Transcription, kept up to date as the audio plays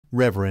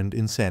Reverend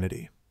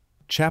Insanity.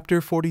 Chapter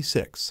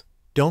 46.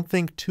 Don't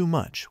think too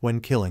much when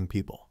killing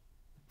people.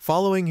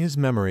 Following his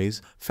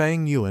memories,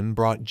 Fang Yuan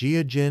brought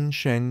Jia Jin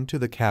Sheng to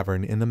the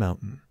cavern in the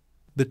mountain.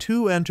 The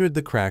two entered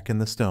the crack in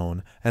the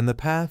stone, and the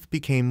path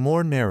became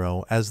more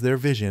narrow as their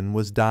vision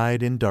was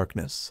dyed in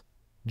darkness.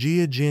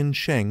 Jia Jin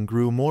Sheng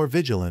grew more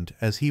vigilant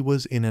as he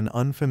was in an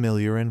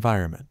unfamiliar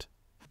environment.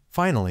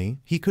 Finally,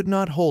 he could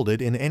not hold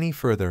it in any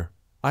further.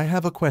 I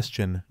have a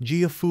question.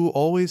 Jia Fu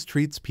always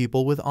treats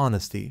people with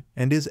honesty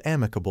and is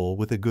amicable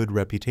with a good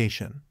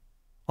reputation.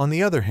 On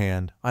the other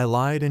hand, I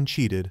lied and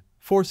cheated,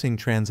 forcing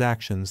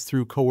transactions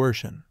through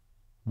coercion.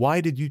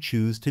 Why did you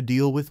choose to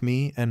deal with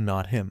me and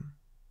not him?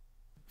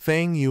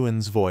 Fang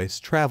Yuan's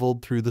voice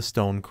traveled through the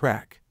stone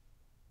crack.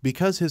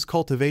 Because his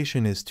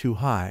cultivation is too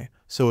high,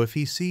 so if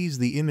he sees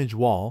the image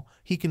wall,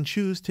 he can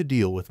choose to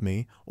deal with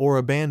me or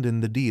abandon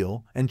the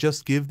deal and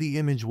just give the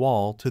image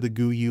wall to the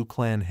Guyu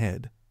clan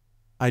head.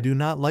 I do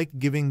not like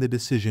giving the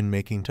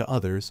decision-making to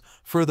others.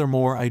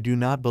 Furthermore, I do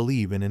not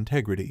believe in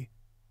integrity.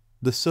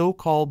 The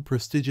so-called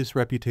prestigious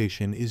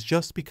reputation is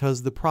just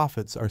because the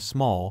profits are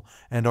small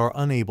and are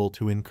unable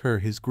to incur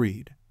his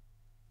greed.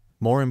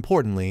 More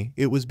importantly,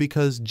 it was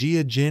because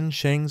Jia Jin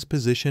Sheng's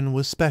position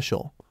was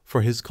special,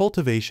 for his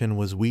cultivation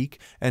was weak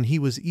and he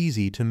was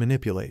easy to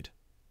manipulate.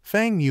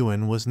 Fang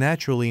Yuan was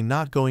naturally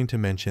not going to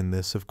mention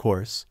this, of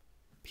course.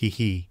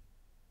 He.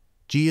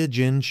 Jia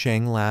Jin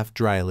Sheng laughed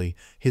dryly,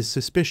 his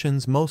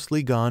suspicions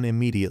mostly gone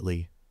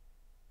immediately.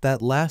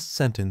 That last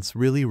sentence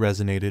really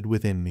resonated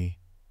within me.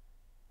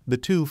 The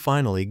two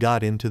finally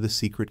got into the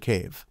secret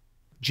cave.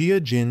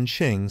 Jia Jin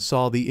Sheng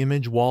saw the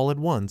image wall at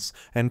once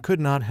and could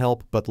not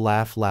help but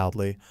laugh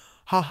loudly.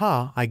 Ha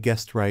ha, I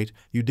guessed right,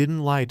 you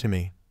didn't lie to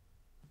me.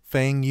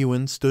 Fang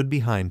Yuan stood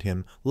behind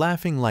him,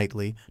 laughing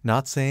lightly,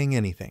 not saying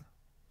anything.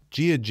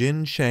 Jia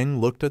Jin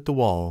Sheng looked at the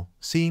wall,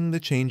 seeing the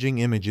changing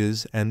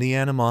images and the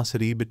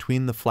animosity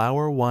between the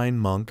flower wine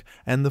monk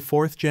and the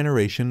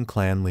fourth-generation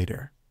clan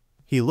leader.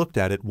 He looked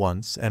at it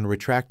once and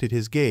retracted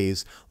his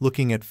gaze,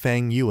 looking at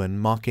Fang Yuan,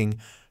 mocking,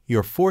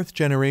 "Your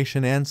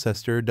fourth-generation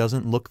ancestor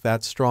doesn't look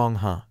that strong,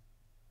 huh?"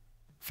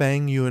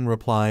 Fang Yuan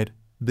replied,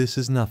 "This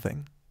is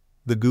nothing.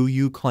 The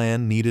Guyu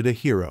clan needed a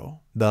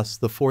hero, thus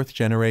the fourth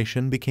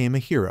generation became a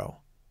hero.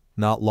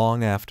 Not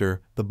long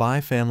after, the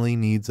Bai family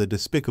needs a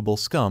despicable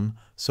scum,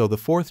 so the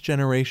fourth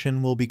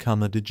generation will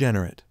become a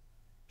degenerate.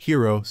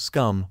 Hero,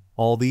 scum,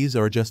 all these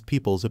are just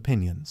people's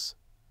opinions."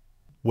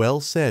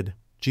 Well said,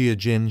 Jia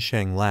Jin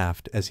Sheng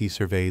laughed as he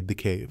surveyed the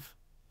cave.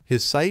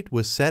 His sight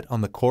was set on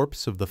the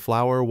corpse of the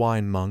flower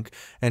wine monk,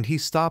 and he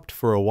stopped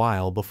for a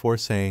while before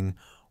saying,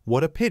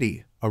 "What a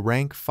pity, a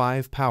rank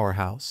 5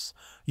 powerhouse.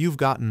 You've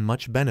gotten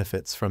much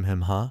benefits from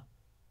him, huh?"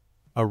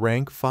 A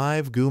rank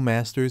 5 Gu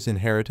master's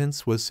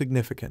inheritance was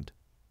significant.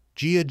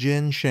 Jia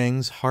Jin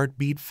Sheng's heart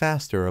beat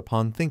faster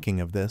upon thinking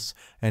of this,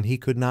 and he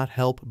could not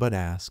help but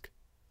ask.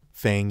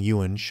 Fang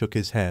Yuan shook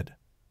his head.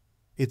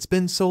 "It's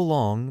been so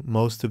long,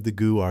 most of the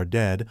Gu are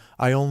dead,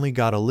 I only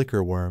got a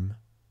liquor worm."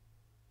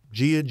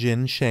 Jia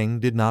Jin Sheng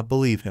did not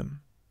believe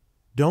him.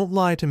 "Don't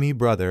lie to me,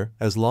 brother.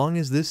 As long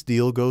as this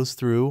deal goes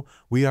through,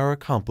 we are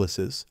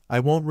accomplices. I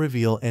won't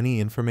reveal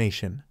any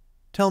information.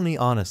 Tell me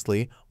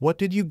honestly, what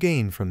did you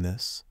gain from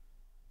this?"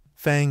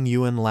 Fang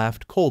Yuan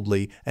laughed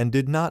coldly and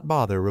did not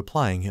bother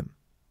replying him.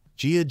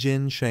 Jia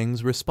Jin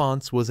Sheng's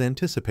response was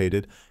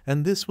anticipated,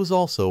 and this was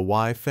also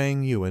why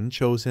Fang Yuan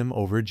chose him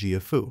over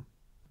Jia Fu.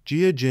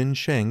 Jia Jin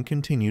Sheng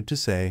continued to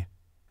say,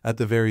 "At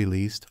the very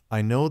least,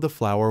 I know the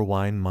flower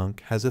wine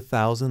monk has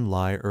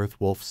 1,000-lie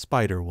earthwolf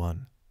spider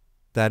one.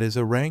 That is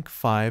a rank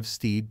 5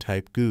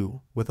 steed-type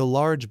Gu, with a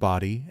large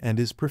body and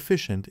is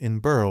proficient in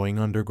burrowing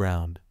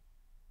underground.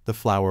 The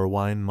flower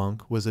wine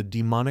monk was a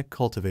demonic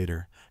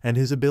cultivator, and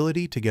his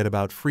ability to get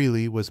about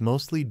freely was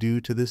mostly due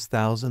to this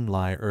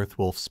 1,000-lie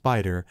earthwolf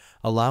spider,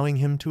 allowing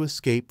him to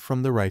escape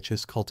from the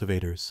righteous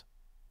cultivators."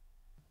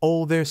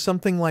 "Oh, there's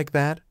something like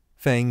that?"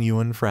 Fang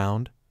Yuan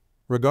frowned.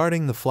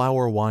 Regarding the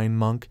flower wine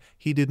monk,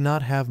 he did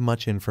not have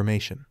much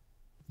information.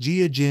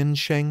 Jia Jin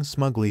Sheng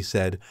smugly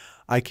said,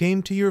 "I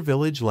came to your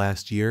village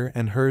last year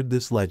and heard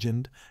this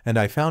legend, and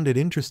I found it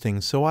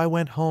interesting, so I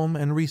went home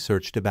and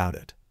researched about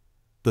it.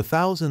 The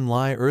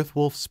 1,000-lie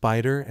earthwolf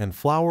spider and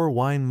flower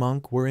wine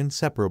monk were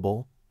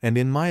inseparable, and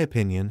in my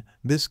opinion,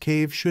 this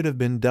cave should have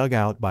been dug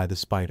out by the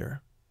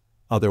spider.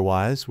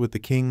 Otherwise, with the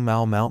King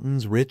Mao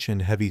Mountain's rich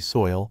and heavy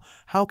soil,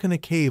 how can a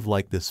cave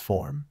like this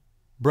form?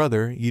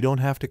 Brother, you don't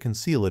have to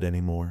conceal it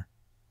anymore.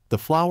 The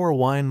flower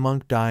wine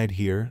monk died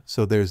here,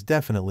 so there's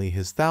definitely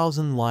his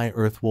 1,000-lie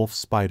earthwolf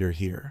spider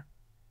here."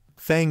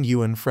 Fang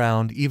Yuan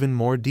frowned even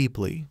more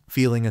deeply,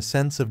 feeling a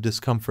sense of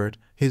discomfort,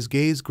 his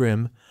gaze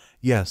grim.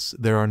 "Yes,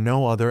 there are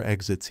no other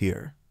exits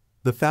here.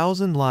 The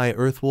 1,000-lie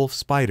earthwolf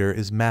spider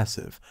is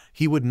massive.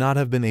 He would not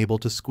have been able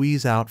to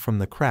squeeze out from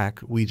the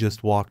crack we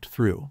just walked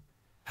through.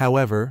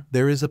 However,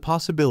 there is a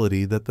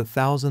possibility that the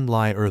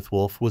 1,000-lie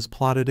earthwolf was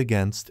plotted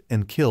against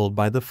and killed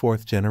by the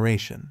fourth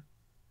generation.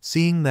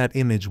 Seeing that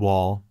image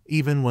wall,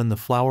 even when the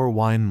flower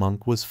wine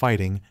monk was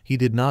fighting, he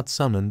did not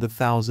summon the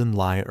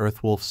 1,000-lie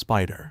earthwolf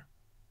spider.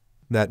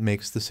 That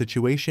makes the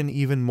situation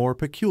even more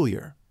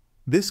peculiar.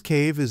 This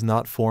cave is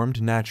not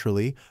formed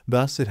naturally,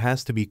 thus it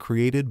has to be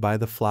created by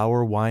the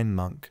flower wine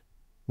monk.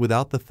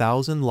 Without the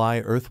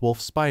thousand-lie earthwolf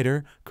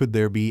spider, could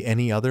there be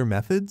any other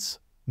methods?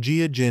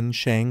 Jia Jin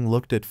Sheng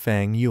looked at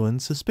Fang Yuan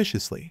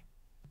suspiciously.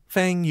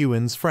 Fang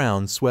Yuan's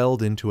frown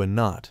swelled into a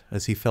knot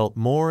as he felt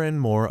more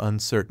and more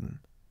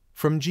uncertain.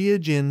 From Jia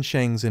Jin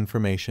Sheng's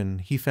information,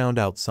 he found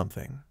out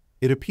something.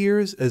 It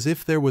appears as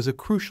if there was a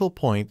crucial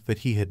point that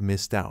he had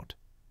missed out.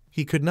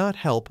 He could not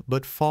help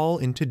but fall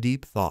into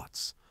deep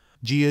thoughts.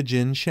 Jia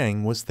Jin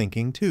Sheng was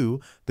thinking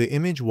too. The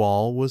image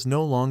wall was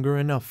no longer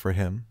enough for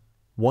him.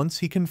 Once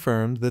he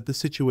confirmed that the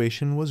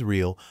situation was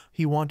real,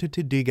 he wanted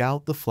to dig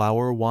out the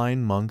flower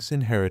wine monk's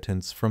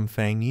inheritance from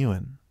Fang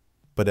Yuan.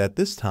 But at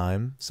this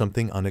time,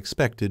 something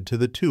unexpected to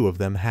the two of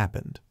them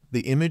happened.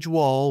 The image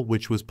wall,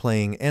 which was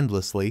playing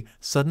endlessly,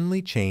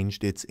 suddenly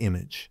changed its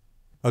image.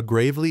 A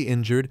gravely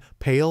injured,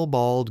 pale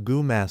bald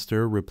Gu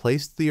master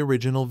replaced the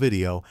original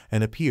video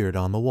and appeared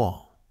on the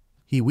wall.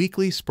 He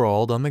weakly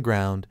sprawled on the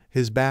ground,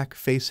 his back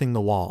facing the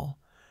wall.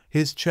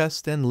 His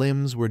chest and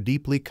limbs were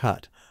deeply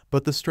cut,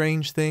 but the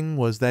strange thing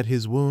was that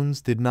his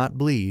wounds did not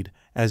bleed,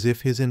 as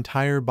if his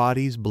entire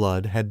body's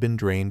blood had been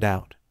drained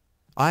out.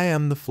 "I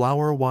am the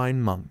flower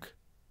wine monk."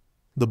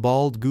 The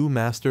bald Gu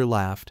master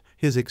laughed,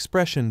 his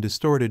expression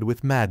distorted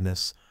with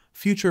madness.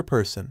 "Future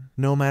person,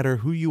 no matter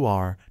who you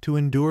are, to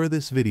endure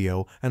this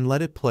video and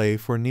let it play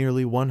for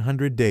nearly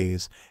 100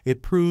 days,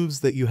 it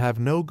proves that you have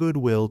no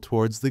goodwill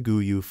towards the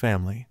Guyu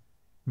family.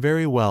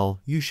 Very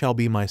well, you shall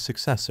be my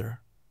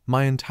successor.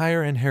 My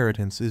entire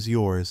inheritance is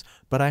yours,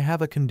 but I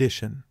have a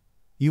condition.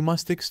 You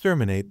must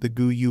exterminate the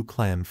Guyu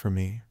clan for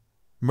me.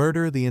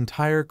 Murder the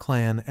entire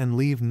clan and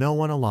leave no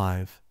one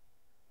alive."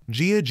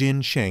 Jia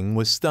Jin Sheng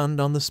was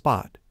stunned on the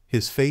spot,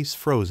 his face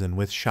frozen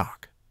with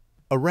shock.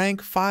 A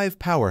rank 5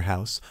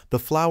 powerhouse, the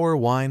flower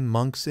wine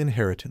monk's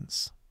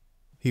inheritance.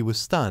 He was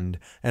stunned,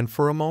 and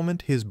for a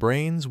moment his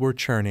brains were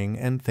churning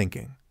and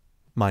thinking.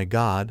 My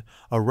God,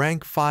 a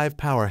rank 5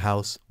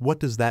 powerhouse, what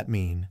does that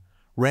mean?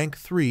 Rank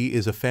 3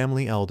 is a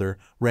family elder,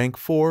 rank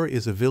 4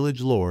 is a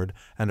village lord,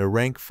 and a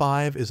rank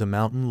 5 is a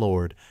mountain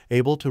lord,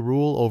 able to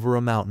rule over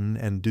a mountain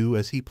and do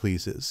as he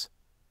pleases.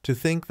 To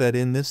think that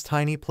in this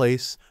tiny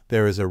place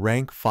there is a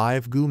rank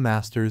 5 Gu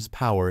master's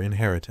power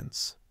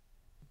inheritance.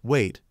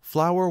 Wait,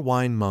 flower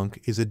wine monk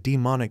is a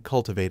demonic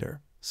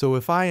cultivator, so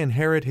if I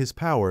inherit his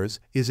powers,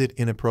 is it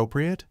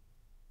inappropriate?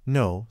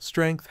 No,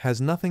 strength has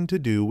nothing to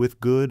do with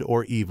good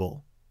or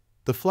evil.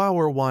 The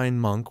flower wine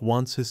monk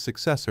wants his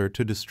successor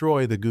to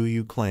destroy the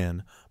Guyu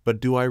clan, but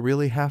do I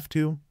really have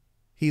to?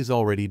 He's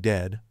already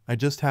dead, I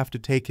just have to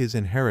take his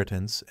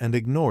inheritance and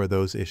ignore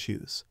those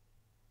issues.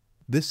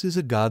 This is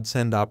a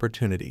godsend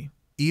opportunity.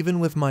 Even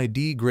with my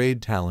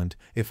D-grade talent,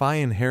 if I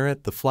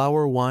inherit the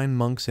flower wine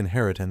monk's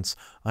inheritance,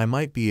 I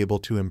might be able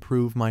to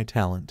improve my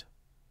talent.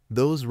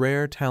 Those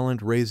rare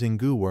talent-raising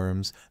Gu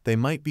worms, they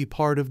might be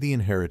part of the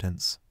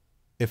inheritance.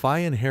 If I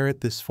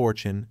inherit this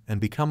fortune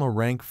and become a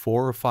rank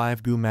 4 or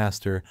 5 Gu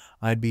master,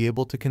 I'd be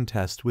able to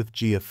contest with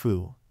Jia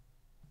Fu.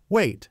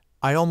 Wait,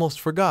 I almost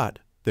forgot.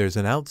 There's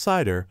an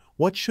outsider.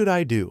 What should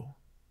I do?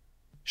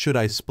 Should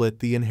I split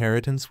the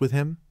inheritance with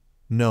him?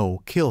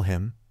 No, kill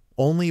him.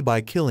 Only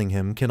by killing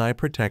him can I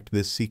protect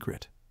this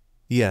secret.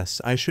 Yes,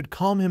 I should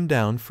calm him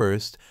down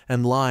first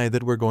and lie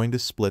that we're going to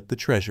split the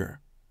treasure.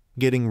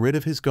 Getting rid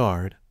of his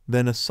guard,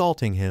 then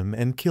assaulting him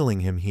and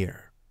killing him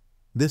here.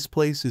 This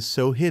place is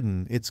so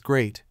hidden, it's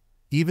great.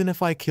 Even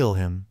if I kill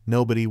him,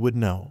 nobody would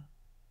know.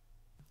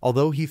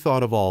 Although he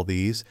thought of all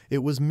these,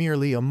 it was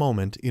merely a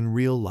moment in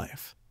real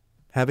life.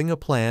 Having a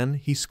plan,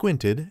 he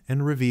squinted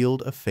and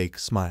revealed a fake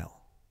smile.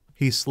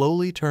 He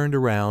slowly turned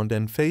around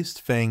and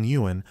faced Fang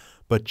Yuan,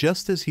 but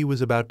just as he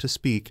was about to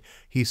speak,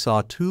 he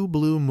saw 2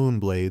 blue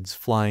moonblades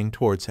flying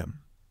towards him.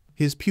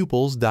 His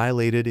pupils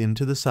dilated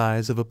into the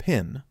size of a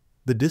pin.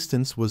 The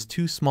distance was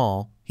too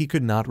small, he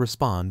could not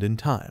respond in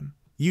time.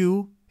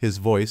 "You," his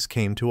voice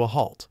came to a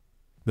halt.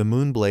 The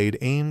moonblade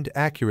aimed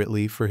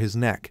accurately for his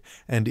neck,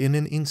 and in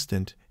an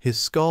instant his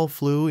skull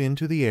flew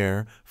into the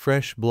air,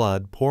 fresh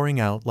blood pouring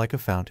out like a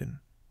fountain.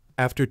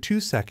 After 2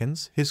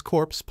 seconds, his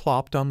corpse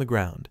plopped on the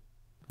ground.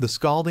 The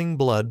scalding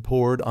blood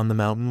poured on the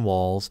mountain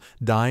walls,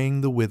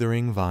 dyeing the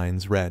withering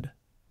vines red.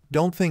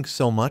 Don't think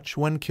so much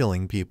when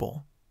killing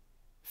people.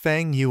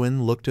 Fang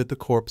Yuan looked at the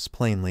corpse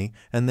plainly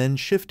and then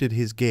shifted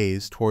his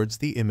gaze towards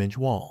the image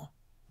wall.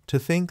 To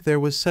think there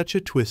was such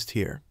a twist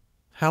here.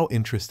 How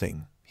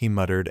interesting, he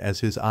muttered as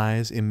his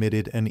eyes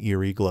emitted an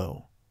eerie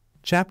glow.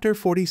 Chapter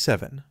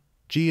 47.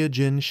 Jia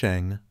Jin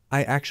Sheng,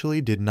 I actually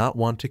did not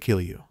want to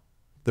kill you.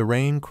 The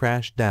rain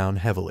crashed down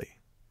heavily.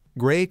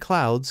 Gray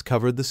clouds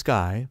covered the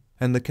sky,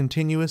 and the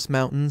continuous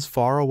mountains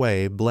far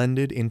away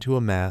blended into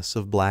a mass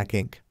of black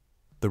ink.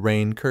 The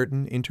rain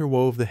curtain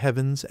interwove the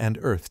heavens and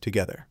earth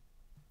together.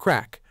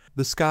 Crack!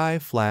 The sky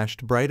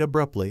flashed bright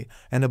abruptly,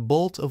 and a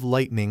bolt of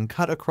lightning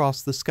cut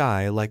across the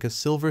sky like a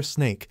silver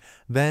snake.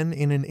 Then,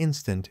 in an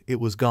instant, it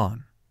was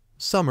gone.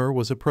 Summer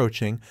was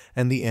approaching,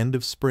 and the end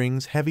of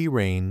spring's heavy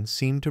rain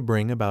seemed to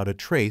bring about a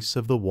trace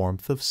of the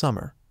warmth of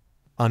summer.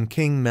 On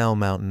King Mao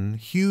Mountain,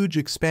 huge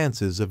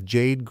expanses of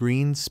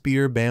jade-green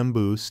spear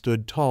bamboo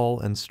stood tall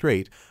and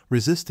straight,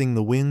 resisting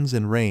the winds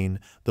and rain,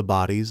 the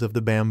bodies of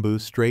the bamboo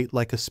straight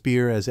like a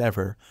spear as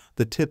ever,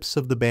 the tips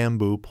of the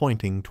bamboo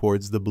pointing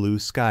towards the blue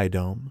sky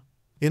dome.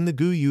 In the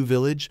Guyu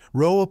village,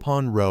 row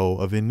upon row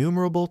of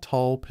innumerable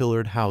tall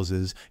pillared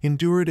houses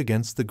endured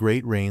against the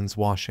great rain's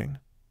washing.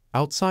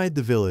 Outside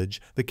the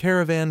village, the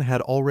caravan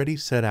had already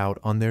set out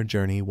on their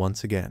journey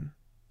once again.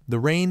 The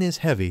rain is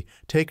heavy,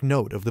 take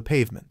note of the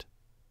pavement.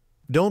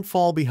 Don't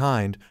fall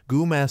behind,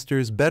 Gu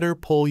Masters, better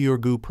pull your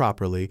Gu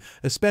properly,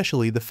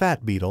 especially the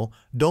fat beetle,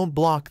 don't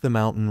block the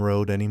mountain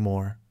road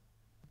anymore.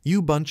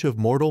 You bunch of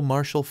mortal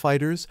martial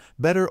fighters,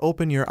 better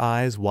open your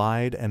eyes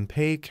wide and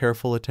pay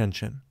careful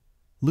attention.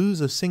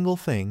 Lose a single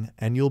thing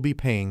and you'll be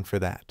paying for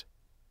that.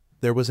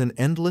 There was an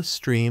endless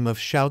stream of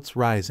shouts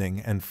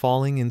rising and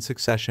falling in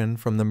succession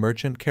from the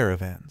merchant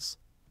caravans.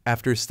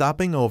 After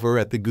stopping over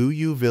at the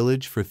Guyu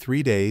village for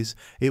 3 days,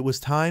 it was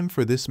time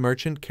for this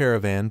merchant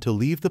caravan to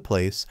leave the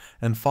place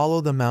and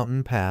follow the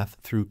mountain path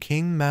through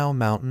King Mao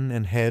Mountain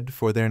and head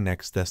for their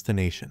next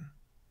destination.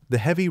 The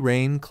heavy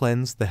rain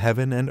cleansed the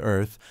heaven and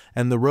earth,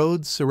 and the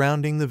roads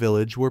surrounding the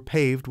village were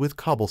paved with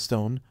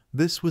cobblestone.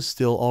 This was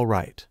still all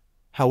right.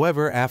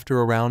 However,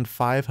 after around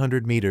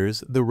 500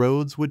 meters, the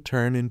roads would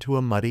turn into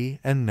a muddy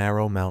and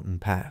narrow mountain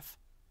path.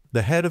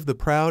 The head of the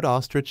proud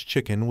ostrich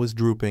chicken was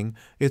drooping,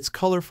 its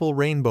colorful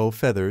rainbow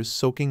feathers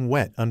soaking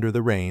wet under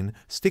the rain,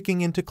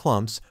 sticking into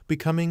clumps,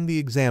 becoming the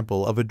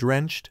example of a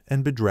drenched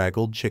and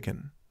bedraggled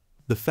chicken.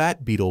 The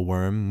fat beetle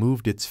worm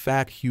moved its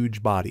fat,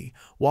 huge body,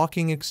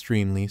 walking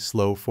extremely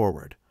slow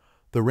forward.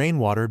 The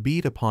rainwater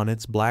beat upon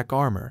its black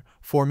armor,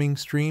 forming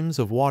streams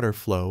of water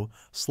flow,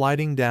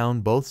 sliding down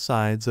both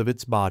sides of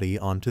its body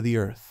onto the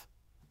earth.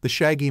 The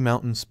shaggy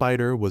mountain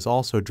spider was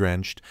also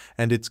drenched,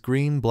 and its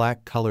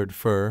green-black colored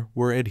fur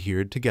were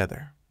adhered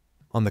together.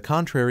 On the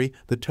contrary,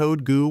 the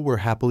toad Gu were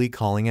happily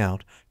calling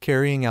out,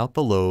 carrying out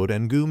the load,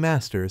 and Gu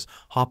Masters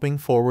hopping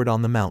forward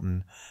on the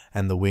mountain,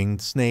 and the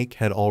winged snake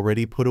had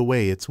already put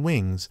away its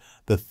wings,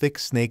 the thick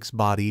snake's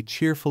body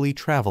cheerfully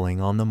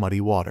traveling on the muddy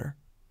water.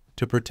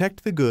 To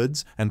protect the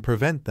goods and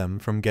prevent them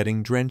from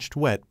getting drenched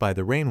wet by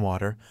the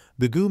rainwater,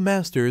 the Gu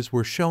Masters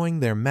were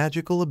showing their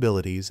magical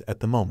abilities at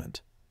the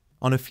moment.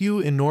 On a few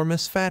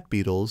enormous fat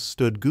beetles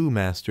stood Gu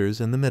Masters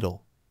in the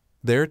middle.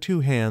 Their 2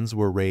 hands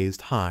were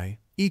raised high,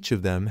 each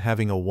of them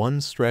having a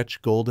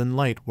one-stretch golden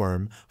light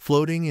worm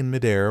floating in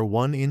midair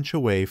 1 inch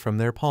away from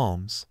their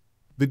palms.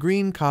 The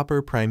green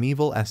copper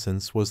primeval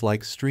essence was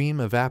like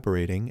stream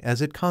evaporating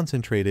as it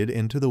concentrated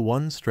into the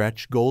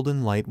one-stretch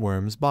golden light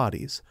worm's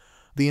bodies.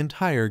 The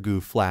entire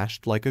Gu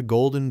flashed like a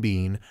golden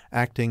bean,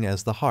 acting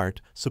as the heart,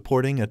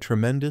 supporting a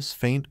tremendous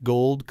faint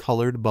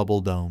gold-colored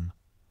bubble dome.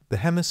 The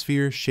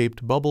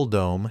hemisphere-shaped bubble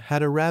dome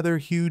had a rather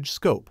huge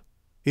scope.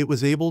 It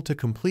was able to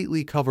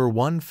completely cover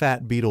 1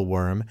 fat beetle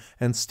worm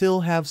and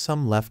still have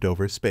some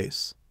leftover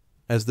space.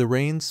 As the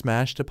rain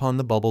smashed upon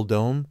the bubble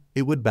dome,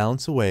 it would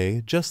bounce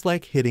away just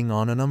like hitting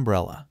on an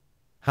umbrella.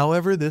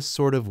 However, this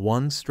sort of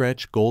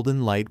one-stretch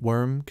golden light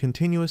worm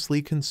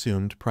continuously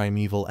consumed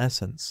primeval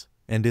essence,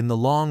 and in the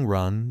long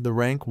run, the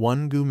rank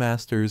 1 Gu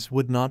Masters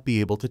would not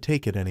be able to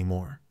take it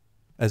anymore.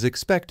 As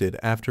expected,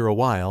 after a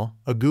while,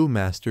 a Gu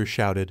Master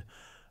shouted,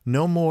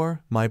 "No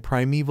more, my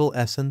primeval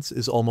essence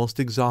is almost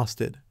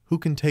exhausted. Who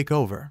can take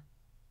over?"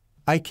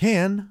 "I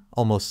can!"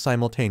 Almost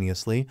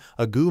simultaneously,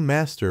 a Gu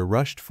Master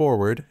rushed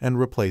forward and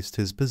replaced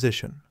his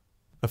position.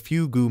 A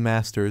few Gu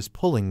Masters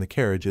pulling the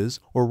carriages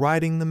or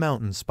riding the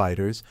mountain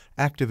spiders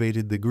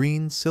activated the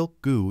green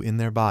silk Gu in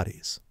their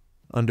bodies.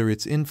 Under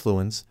its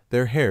influence,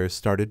 their hair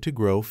started to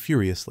grow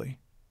furiously.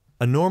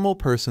 A normal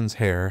person's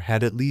hair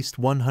had at least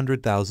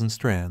 100,000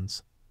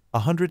 strands.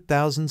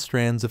 100,000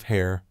 strands of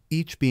hair,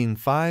 each being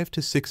 5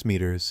 to 6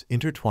 meters,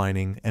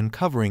 intertwining and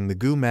covering the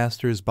Gu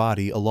Master's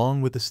body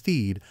along with the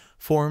steed,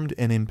 formed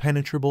an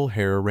impenetrable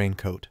hair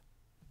raincoat.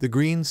 The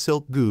green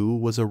silk Gu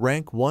was a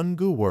rank 1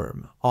 Gu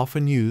worm,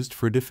 often used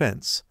for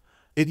defense.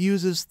 It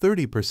uses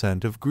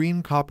 30% of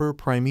green copper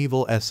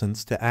primeval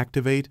essence to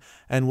activate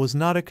and was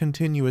not a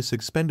continuous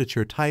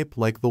expenditure type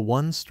like the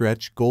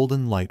one-stretch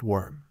golden light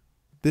worm.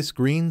 This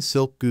green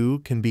silk Gu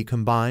can be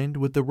combined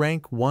with the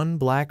rank 1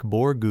 black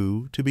boar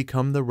Gu to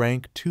become the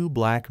rank 2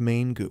 black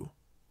mane Gu.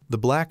 The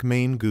black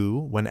mane Gu,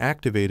 when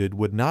activated,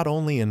 would not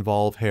only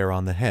involve hair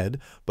on the head,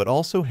 but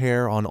also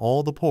hair on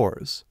all the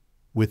paws.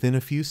 Within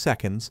a few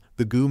seconds,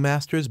 the Gu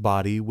Master's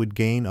body would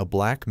gain a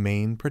black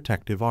mane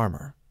protective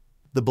armor.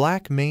 The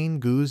black mane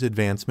Gu's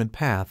advancement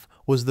path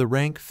was the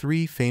rank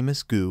 3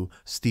 famous Gu,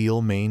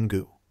 steel mane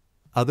Gu.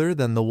 Other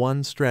than the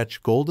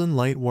one-stretch golden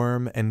light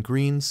worm and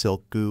green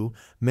silk Gu,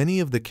 many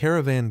of the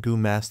caravan Gu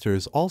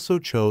Masters also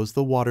chose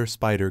the water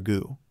spider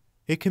Gu.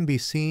 It can be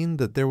seen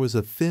that there was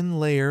a thin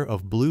layer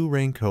of blue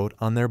raincoat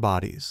on their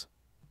bodies.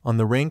 On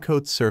the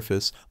raincoat's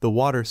surface, the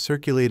water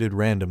circulated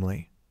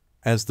randomly.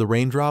 As the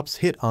raindrops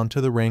hit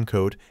onto the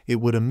raincoat, it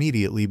would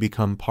immediately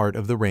become part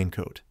of the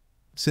raincoat.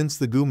 Since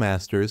the Gu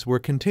Masters were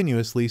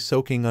continuously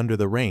soaking under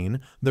the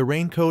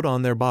raincoat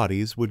on their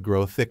bodies would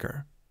grow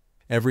thicker.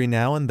 Every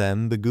now and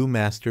then the goo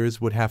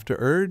masters would have to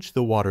urge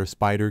the water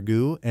spider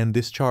goo and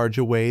discharge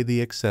away the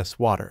excess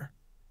water.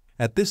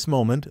 At this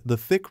moment, the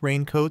thick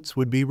raincoats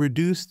would be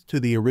reduced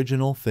to the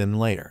original thin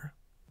layer.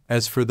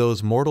 As for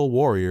those mortal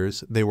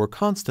warriors, they were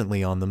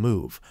constantly on the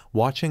move,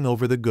 watching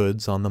over the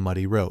goods on the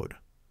muddy road.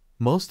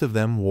 Most of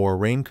them wore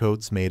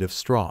raincoats made of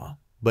straw,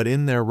 but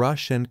in their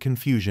rush and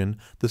confusion,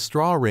 the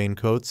straw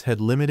raincoats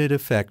had limited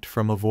effect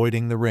from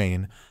avoiding the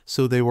rain,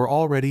 so they were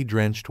already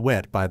drenched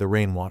wet by the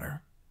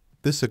rainwater.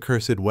 This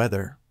accursed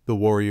weather, the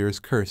warriors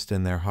cursed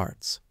in their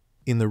hearts.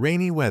 In the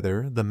rainy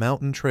weather, the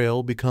mountain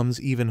trail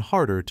becomes even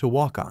harder to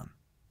walk on.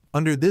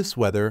 Under this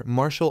weather,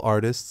 martial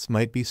artists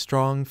might be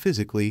strong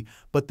physically,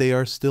 but they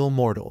are still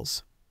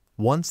mortals.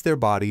 Once their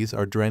bodies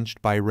are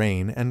drenched by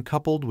rain and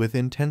coupled with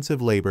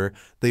intensive labor,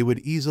 they would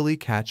easily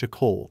catch a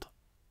cold.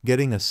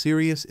 Getting a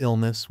serious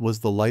illness was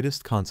the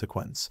lightest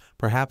consequence.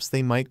 Perhaps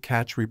they might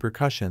catch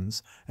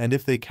repercussions, and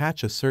if they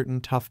catch a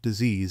certain tough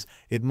disease,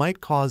 it might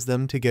cause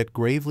them to get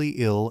gravely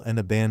ill and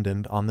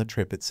abandoned on the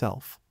trip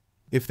itself.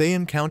 If they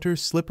encounter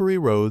slippery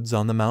roads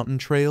on the mountain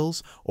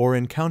trails or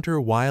encounter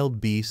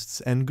wild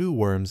beasts and goo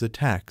worms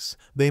attacks,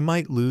 they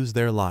might lose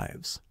their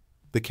lives.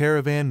 The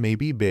caravan may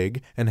be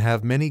big and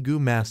have many goo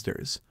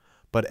masters,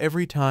 but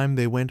every time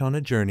they went on a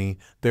journey,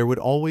 there would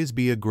always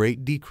be a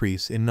great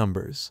decrease in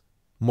numbers.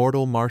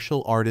 Mortal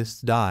martial artists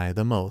die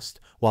the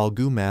most, while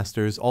goo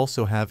masters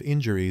also have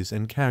injuries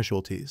and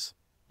casualties.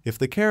 If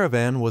the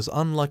caravan was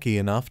unlucky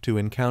enough to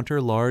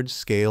encounter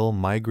large-scale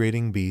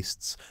migrating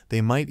beasts, they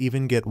might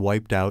even get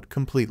wiped out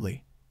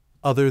completely.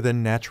 Other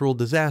than natural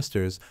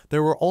disasters,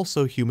 there were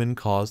also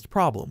human-caused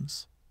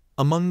problems.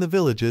 Among the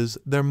villages,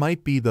 there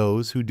might be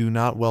those who do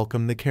not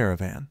welcome the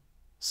caravan.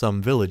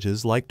 Some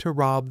villages like to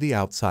rob the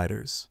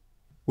outsiders.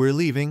 "We're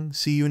leaving,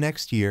 see you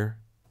next year."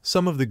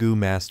 Some of the goo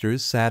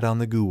masters sat on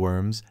the goo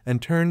worms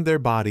and turned their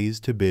bodies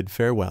to bid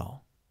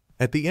farewell.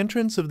 At the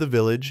entrance of the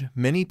village,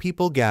 many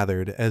people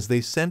gathered as they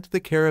sent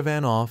the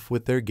caravan off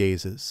with their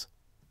gazes.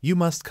 "You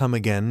must come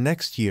again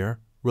next year."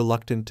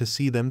 Reluctant to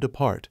see them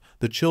depart,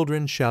 the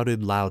children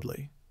shouted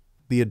loudly.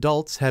 The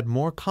adults had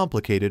more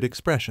complicated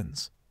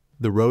expressions.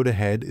 The road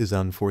ahead is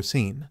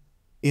unforeseen.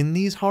 In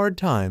these hard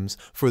times,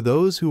 for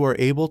those who are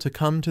able to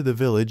come to the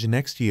village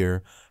next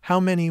year,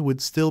 how many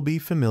would still be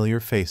familiar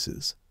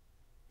faces?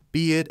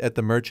 Be it at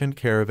the merchant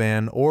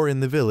caravan or in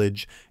the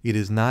village, it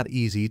is not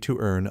easy to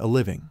earn a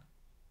living.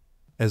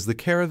 As the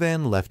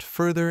caravan left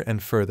further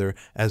and further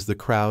as the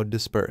crowd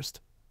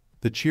dispersed,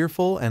 the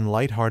cheerful and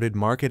light-hearted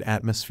market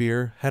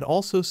atmosphere had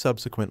also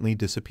subsequently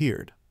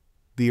disappeared.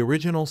 The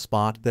original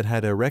spot that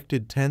had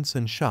erected tents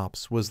and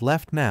shops was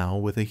left now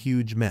with a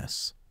huge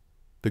mess.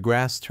 The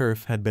grass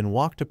turf had been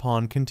walked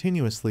upon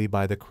continuously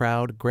by the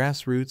crowd,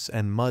 grass roots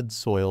and mud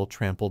soil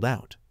trampled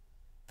out.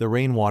 The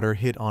rainwater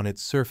hit on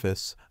its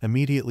surface,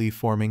 immediately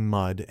forming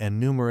mud and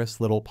numerous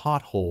little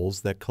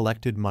potholes that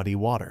collected muddy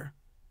water.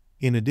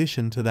 In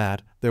addition to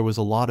that, there was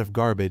a lot of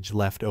garbage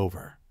left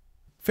over.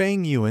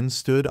 Fang Yuan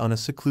stood on a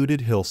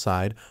secluded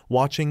hillside,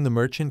 watching the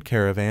merchant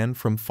caravan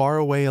from far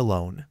away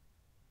alone.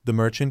 The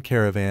merchant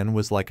caravan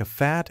was like a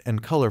fat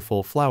and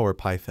colorful flower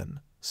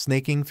python,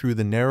 snaking through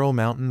the narrow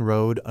mountain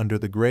road under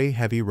the gray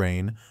heavy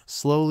rain,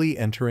 slowly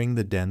entering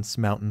the dense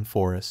mountain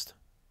forest.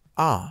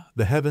 "Ah,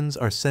 the heavens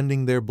are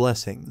sending their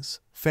blessings,"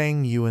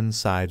 Fang Yuan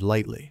sighed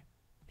lightly.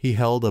 He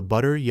held a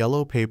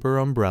butter-yellow paper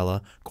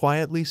umbrella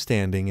quietly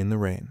standing in the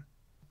rain.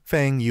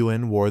 Fang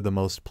Yuan wore the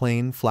most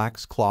plain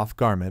flax cloth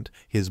garment,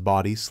 his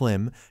body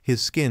slim, his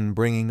skin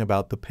bringing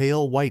about the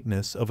pale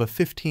whiteness of a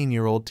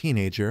 15-year-old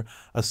teenager,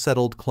 a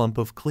settled clump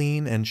of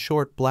clean and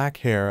short black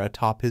hair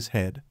atop his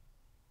head.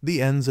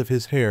 The ends of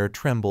his hair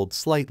trembled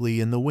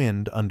slightly in the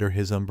wind under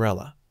his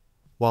umbrella.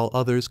 While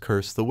others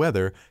cursed the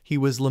weather, he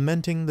was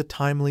lamenting the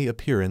timely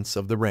appearance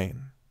of the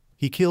rain.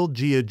 He killed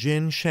Jia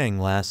Jin Sheng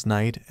last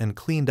night and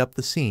cleaned up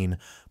the scene,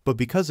 but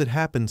because it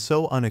happened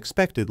so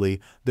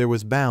unexpectedly, there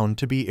was bound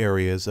to be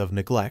areas of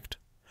neglect.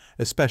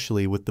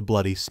 Especially with the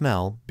bloody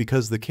smell,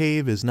 because the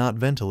cave is not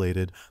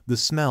ventilated, the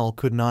smell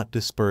could not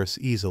disperse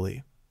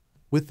easily.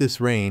 With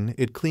this rain,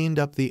 it cleaned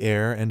up the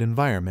air and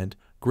environment,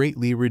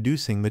 greatly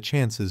reducing the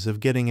chances of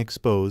getting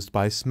exposed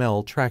by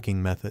smell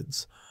tracking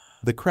methods.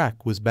 The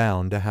crack was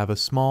bound to have a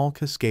small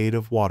cascade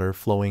of water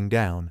flowing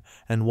down,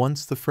 and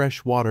once the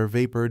fresh water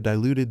vapor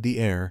diluted the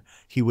air,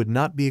 he would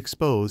not be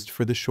exposed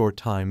for the short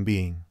time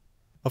being.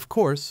 Of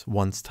course,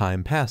 once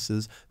time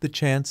passes, the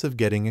chance of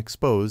getting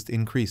exposed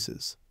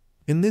increases.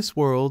 In this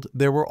world,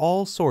 there were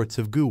all sorts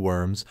of goo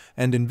worms,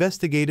 and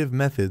investigative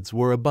methods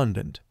were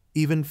abundant.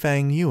 Even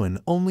Fang Yuan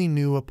only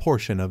knew a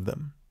portion of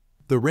them.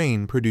 The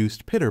rain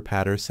produced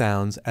pitter-patter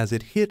sounds as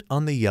it hit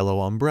on the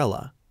yellow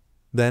umbrella.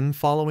 Then,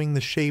 following the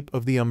shape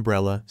of the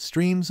umbrella,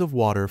 streams of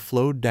water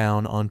flowed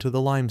down onto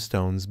the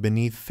limestones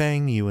beneath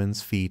Fang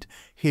Yuan's feet,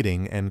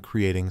 hitting and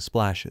creating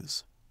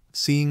splashes.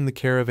 Seeing the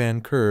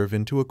caravan curve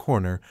into a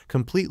corner,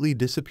 completely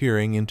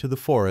disappearing into the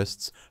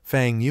forests,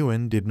 Fang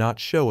Yuan did not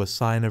show a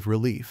sign of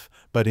relief,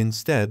 but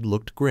instead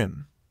looked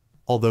grim.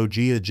 Although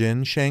Jia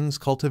Jin Sheng's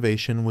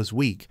cultivation was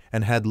weak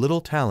and had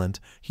little talent,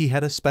 he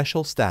had a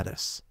special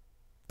status.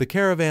 The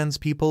caravan's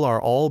people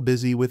are all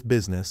busy with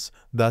business,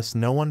 thus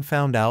no one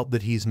found out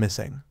that he's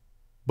missing.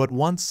 But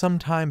once some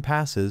time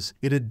passes,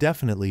 it'd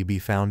definitely be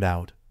found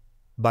out.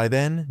 By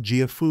then,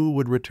 Jia Fu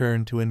would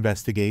return to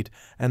investigate,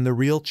 and the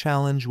real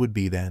challenge would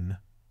be then.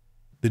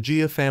 The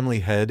Jia family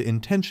head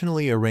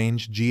intentionally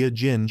arranged Jia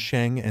Jin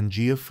Sheng and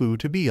Jia Fu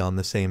to be on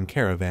the same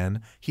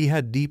caravan. He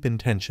had deep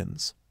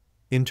intentions.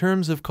 In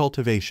terms of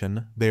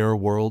cultivation, they are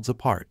worlds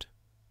apart.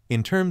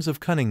 In terms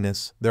of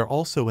cunningness, they're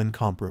also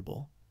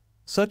incomparable.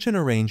 Such an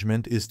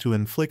arrangement is to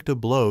inflict a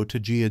blow to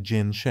Jia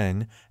Jin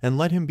Sheng and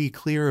let him be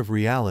clear of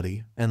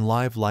reality and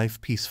live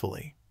life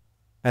peacefully.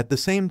 At the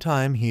same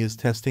time, he is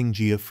testing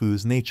Jia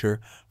Fu's nature,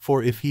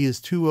 for if he is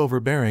too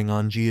overbearing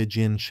on Jia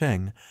Jin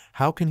Sheng,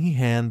 how can he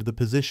hand the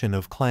position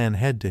of clan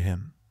head to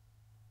him?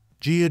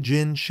 Jia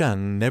Jin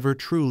Sheng never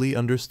truly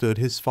understood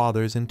his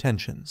father's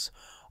intentions.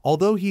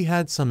 Although he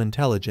had some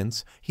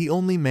intelligence, he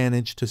only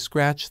managed to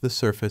scratch the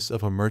surface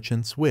of a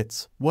merchant's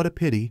wits. What a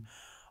pity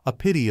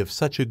of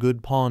such a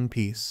good pawn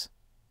piece.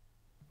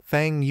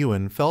 Fang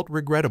Yuan felt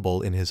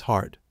regrettable in his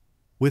heart.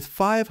 With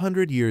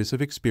 500 years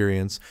of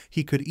experience,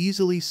 he could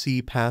easily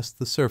see past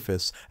the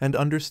surface and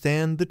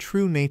understand the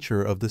true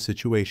nature of the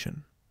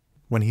situation.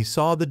 When he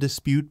saw the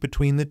dispute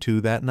between the two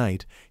that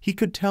night, he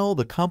could tell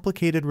the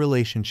complicated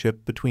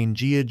relationship between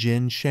Jia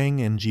Jin Sheng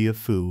and Jia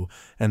Fu,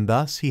 and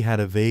thus he had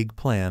a vague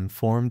plan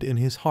formed in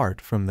his heart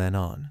from then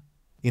on.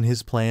 In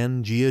his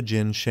plan, Jia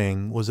Jin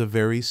Sheng was a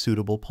very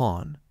suitable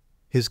pawn.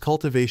 His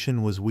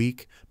cultivation was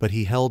weak, but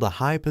he held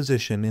a high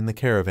position in the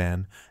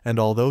caravan, and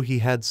although he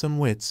had some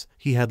wits,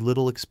 he had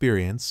little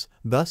experience,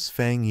 thus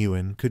Fang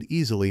Yuan could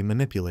easily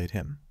manipulate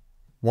him.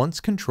 Once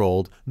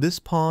controlled, this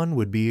pawn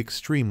would be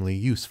extremely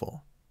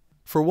useful.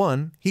 For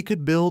one, he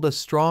could build a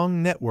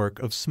strong network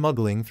of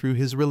smuggling through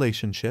his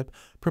relationship,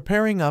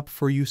 preparing up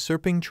for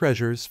usurping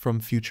treasures from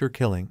future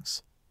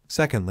killings.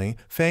 Secondly,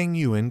 Fang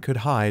Yuan could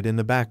hide in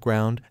the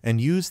background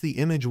and use the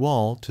image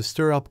wall to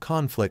stir up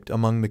conflict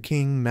among the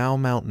King Mao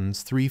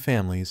Mountain's 3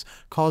 families,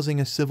 causing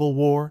a civil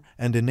war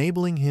and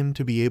enabling him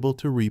to be able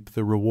to reap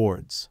the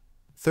rewards.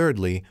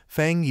 Thirdly,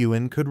 Fang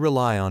Yuan could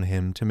rely on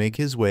him to make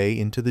his way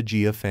into the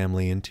Jia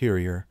family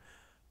interior.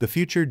 The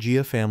future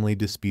Jia family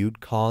dispute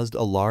caused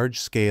a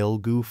large-scale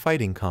Gu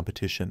fighting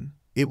competition.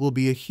 It will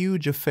be a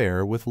huge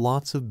affair with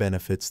lots of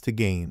benefits to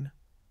gain.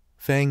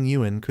 Fang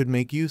Yuan could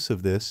make use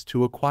of this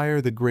to acquire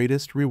the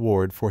greatest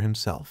reward for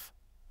himself.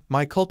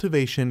 My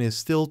cultivation is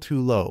still too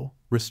low,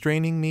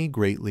 restraining me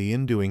greatly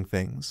in doing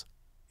things.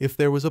 If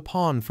there was a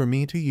pawn for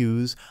me to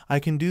use, I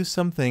can do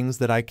some things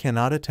that I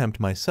cannot attempt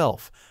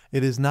myself.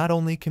 It is not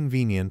only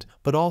convenient,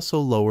 but also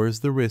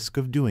lowers the risk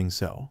of doing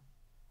so.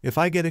 If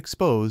I get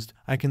exposed,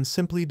 I can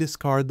simply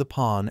discard the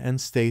pawn and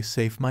stay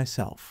safe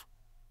myself.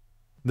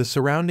 The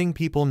surrounding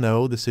people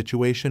know the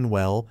situation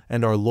well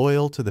and are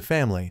loyal to the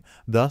family,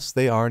 thus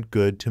they aren't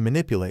good to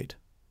manipulate.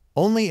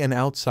 Only an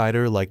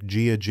outsider like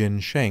Jia Jin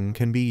Sheng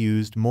can be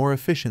used more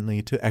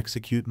efficiently to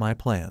execute my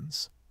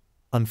plans.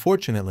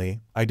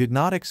 Unfortunately, I did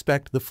not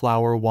expect the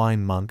flower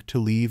wine monk to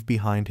leave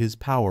behind his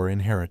power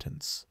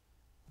inheritance.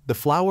 The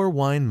flower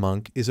wine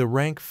monk is a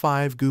rank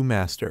 5 Gu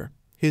master.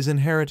 His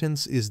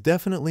inheritance is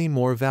definitely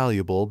more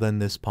valuable than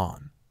this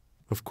pawn.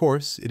 Of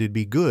course, it'd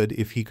be good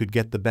if he could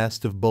get the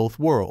best of both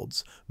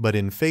worlds, but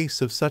in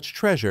face of such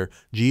treasure,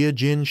 Jia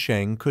Jin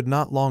Sheng could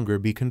not longer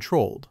be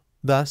controlled.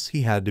 Thus,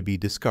 he had to be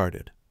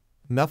discarded.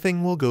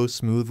 Nothing will go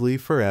smoothly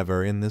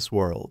forever in this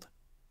world.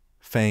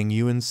 Fang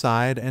Yuan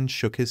sighed and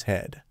shook his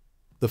head.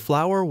 The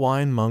flower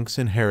wine monk's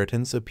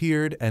inheritance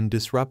appeared and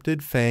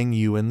disrupted Fang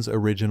Yuan's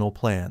original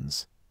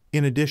plans.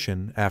 In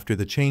addition, after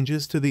the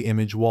changes to the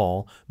image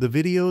wall, the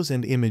videos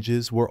and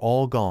images were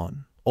all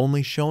gone,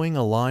 only showing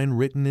a line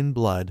written in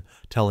blood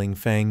telling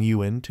Fang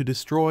Yuan to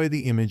destroy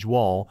the image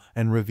wall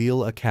and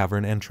reveal a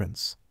cavern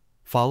entrance.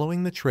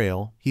 Following the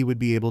trail, he would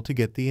be able to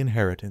get the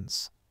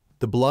inheritance.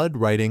 The blood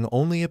writing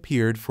only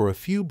appeared for a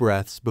few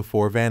breaths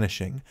before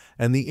vanishing,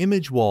 and the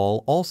image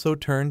wall also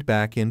turned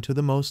back into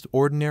the most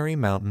ordinary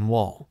mountain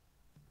wall.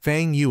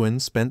 Fang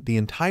Yuan spent the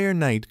entire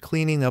night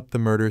cleaning up the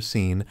murder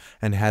scene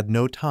and had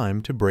no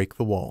time to break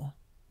the wall.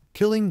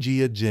 Killing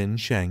Jia Jin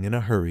Sheng in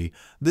a hurry,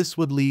 this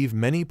would leave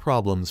many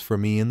problems for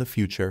me in the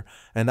future,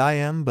 and I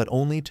am but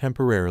only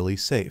temporarily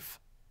safe.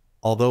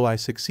 Although I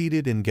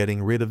succeeded in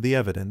getting rid of the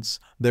evidence,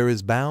 there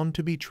is bound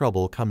to be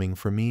trouble coming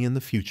for me in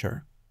the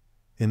future.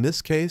 In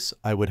this case,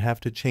 I would have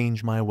to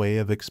change my way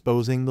of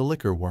exposing the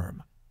liquor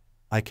worm.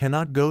 I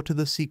cannot go to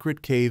the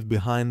secret cave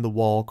behind the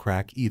wall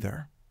crack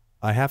either.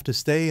 I have to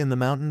stay in the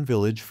mountain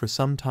village for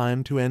some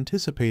time to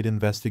anticipate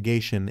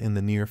investigation in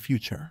the near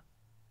future.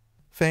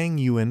 Fang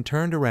Yuan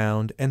turned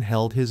around and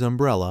held his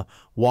umbrella,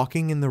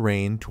 walking in the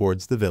rain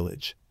towards the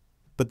village.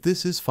 But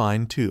this is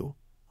fine too.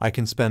 I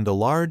can spend a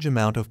large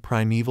amount of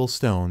primeval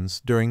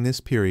stones during this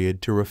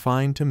period to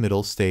refine to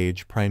middle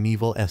stage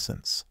primeval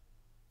essence.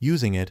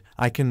 Using it,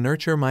 I can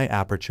nurture my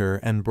aperture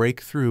and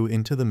break through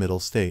into the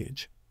middle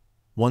stage.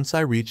 Once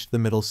I reach the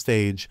middle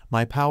stage,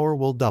 my power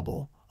will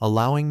double,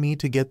 allowing me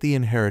to get the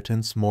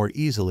inheritance more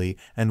easily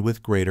and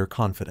with greater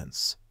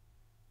confidence.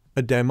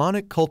 A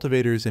demonic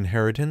cultivator's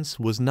inheritance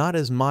was not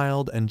as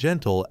mild and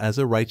gentle as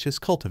a righteous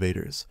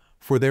cultivator's,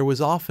 for there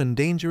was often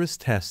dangerous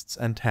tests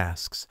and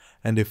tasks,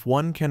 and if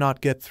one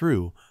cannot get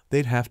through,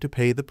 they'd have to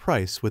pay the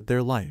price with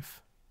their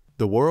life.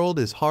 The world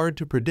is hard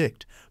to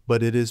predict,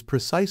 but it is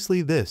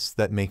precisely this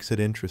that makes it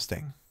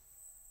interesting.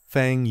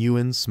 Fang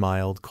Yuan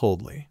smiled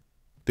coldly.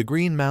 The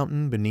green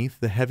mountain beneath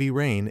the heavy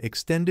rain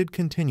extended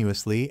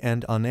continuously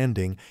and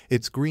unending,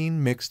 its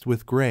green mixed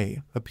with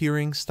gray,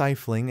 appearing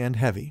stifling and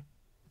heavy.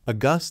 A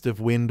gust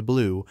of wind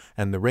blew,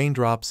 and the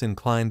raindrops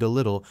inclined a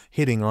little,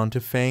 hitting onto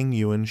Fang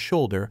Yuan's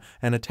shoulder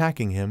and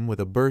attacking him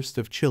with a burst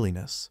of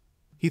chilliness.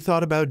 He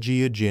thought about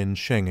Jia Jin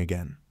Sheng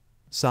again.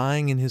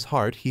 Sighing in his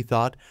heart, he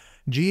thought,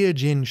 Jia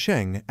Jin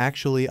Sheng,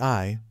 actually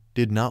I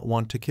did not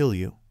want to kill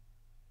you.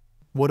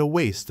 What a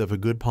waste of a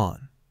good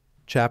pawn.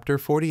 Chapter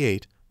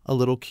 48, A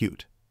Little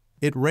Cute.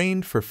 It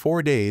rained for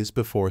 4 days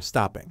before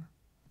stopping.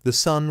 The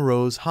sun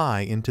rose high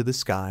into the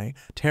sky,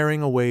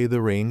 tearing away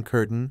the rain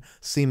curtain,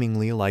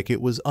 seemingly like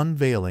it was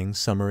unveiling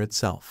summer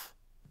itself.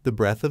 The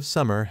breath of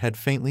summer had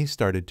faintly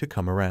started to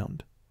come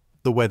around.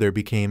 The weather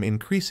became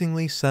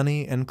increasingly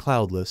sunny and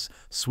cloudless,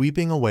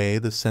 sweeping away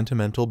the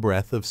sentimental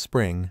breath of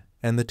spring,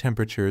 and the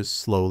temperatures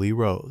slowly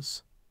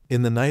rose.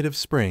 In the night of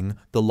spring,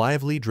 the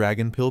lively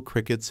dragonpill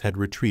crickets had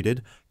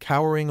retreated,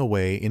 cowering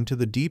away into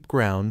the deep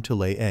ground to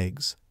lay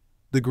eggs.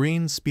 The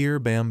green spear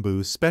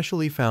bamboo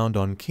specially found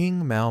on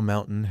King Mao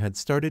Mountain had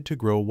started to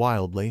grow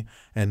wildly,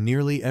 and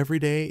nearly every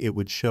day it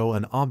would show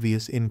an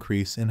obvious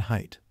increase in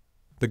height.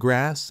 The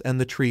grass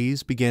and the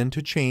trees began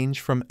to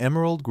change from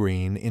emerald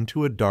green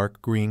into a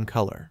dark green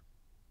color.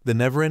 The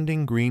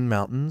never-ending green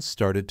mountains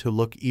started to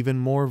look even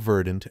more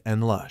verdant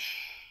and lush.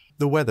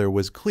 The weather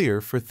was clear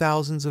for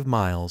thousands of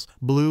miles,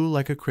 blue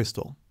like a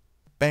crystal.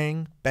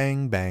 Bang,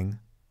 bang, bang.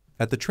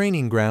 At the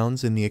training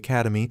grounds in the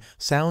academy,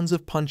 sounds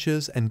of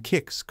punches and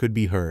kicks could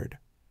be heard.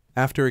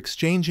 After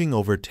exchanging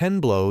over 10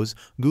 blows,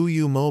 Gu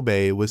Yu Mo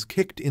Bei was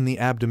kicked in the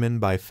abdomen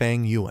by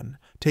Fang Yuan,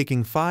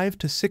 taking 5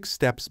 to 6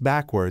 steps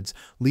backwards,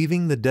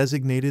 leaving the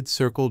designated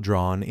circle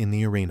drawn in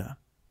the arena.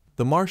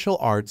 The martial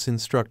arts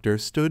instructor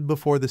stood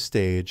before the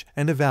stage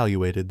and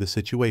evaluated the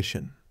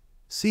situation.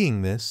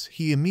 Seeing this,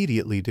 he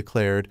immediately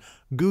declared,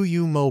 Gu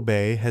Yu Mo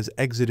Bei has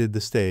exited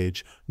the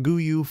stage. Gu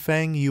Yu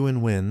Fang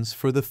Yuan wins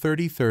for the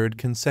 33rd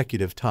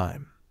consecutive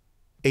time.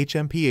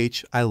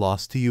 HMPH, I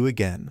lost to you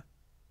again.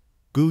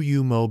 Gu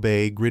Yu Mo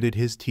Bei gritted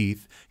his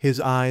teeth, his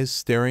eyes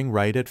staring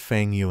right at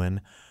Fang Yuan.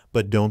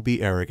 But don't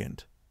be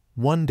arrogant.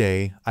 One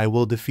day I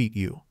will defeat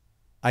you.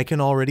 I can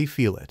already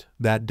feel it.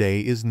 That day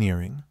is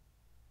nearing.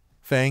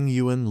 Fang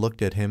Yuan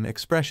looked at him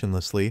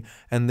expressionlessly,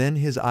 and then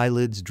his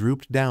eyelids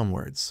drooped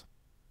downwards.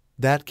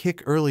 That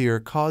kick earlier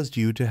caused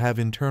you to have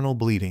internal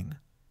bleeding.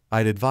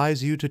 I'd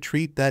advise you to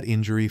treat that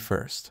injury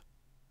first.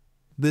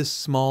 This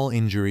small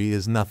injury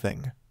is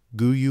nothing.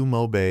 Gu Yu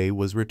Mo Bei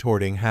was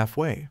retorting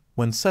halfway,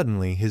 when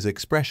suddenly his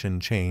expression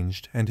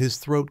changed and his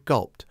throat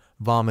gulped,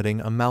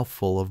 vomiting a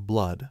mouthful of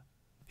blood.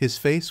 His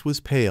face was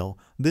pale.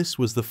 This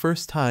was the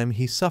first time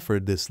he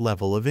suffered this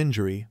level of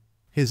injury.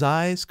 His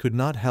eyes could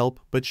not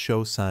help but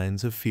show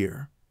signs of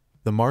fear.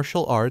 The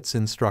martial arts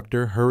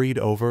instructor hurried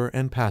over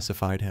and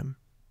pacified him.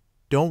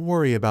 Don't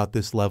worry about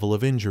this level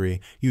of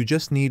injury, you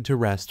just need to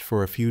rest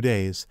for a few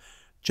days.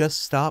 Just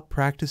stop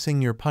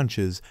practicing your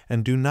punches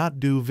and do not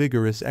do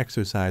vigorous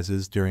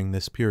exercises during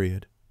this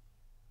period.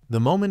 The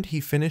moment he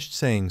finished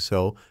saying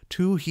so,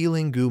 2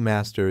 healing Gu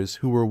masters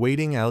who were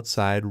waiting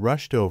outside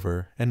rushed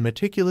over and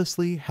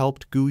meticulously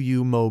helped Gu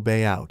Yu Mo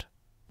Bei out.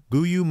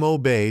 Gu Yu Mo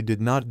Bei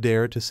did not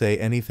dare to say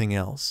anything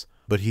else,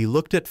 but he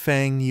looked at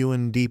Fang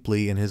Yuan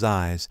deeply in his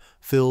eyes,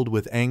 filled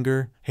with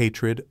anger,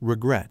 hatred,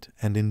 regret,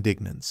 and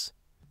indignance.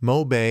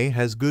 Mo Bei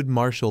has good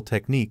martial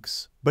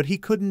techniques, but he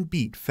couldn't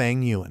beat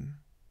Fang Yuan.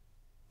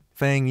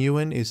 Fang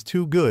Yuan is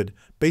too good,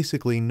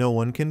 basically no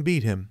one can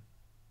beat him.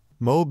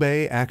 Mo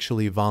Bei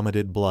actually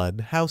vomited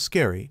blood. How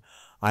scary.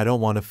 I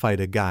don't want to fight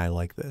a guy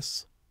like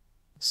this.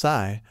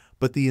 Sigh,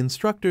 but the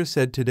instructor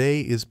said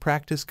today is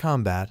practice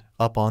combat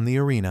up on the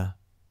arena.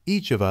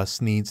 Each of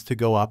us needs to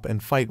go up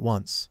and fight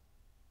once.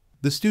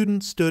 The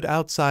students stood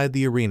outside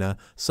the arena,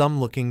 some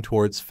looking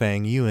towards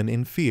Fang Yuan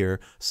in fear,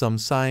 some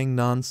sighing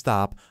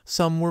non-stop,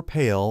 some were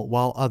pale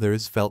while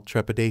others felt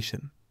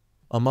trepidation.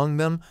 Among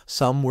them,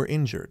 some were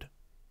injured.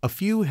 A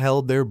few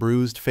held their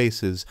bruised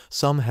faces,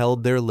 some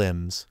held their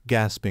limbs,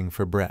 gasping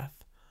for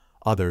breath.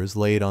 Others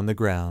laid on the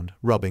ground,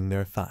 rubbing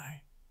their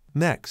thigh.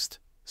 Next,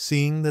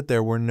 seeing that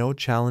there were no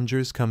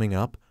challengers coming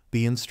up,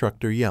 the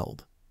instructor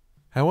yelled.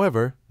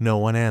 However, no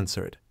one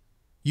answered.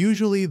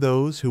 Usually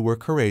those who were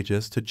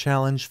courageous to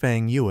challenge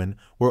Fang Yuan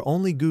were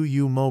only Gu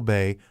Yu Mo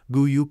Bei,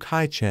 Gu Yu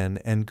Kai Chen,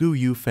 and Gu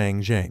Yu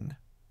Fang Zheng.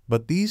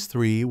 But these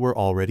 3 were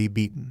already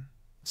beaten.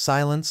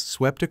 Silence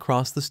swept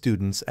across the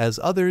students as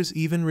others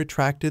even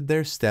retracted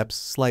their steps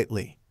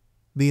slightly.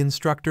 The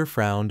instructor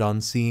frowned on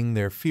seeing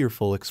their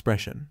fearful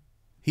expression.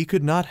 He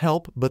could not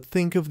help but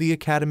think of the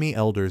academy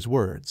elder's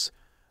words.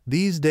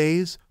 These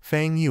days,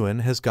 Fang Yuan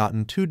has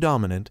gotten too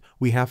dominant,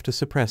 we have to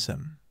suppress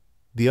him.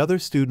 The other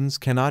students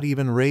cannot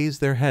even raise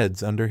their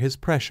heads under his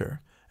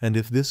pressure, and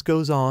if this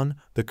goes on,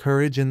 the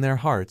courage in their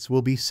hearts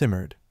will be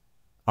simmered.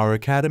 Our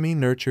academy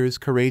nurtures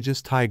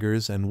courageous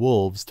tigers and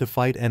wolves to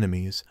fight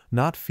enemies,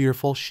 not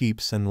fearful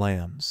sheep and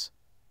lambs.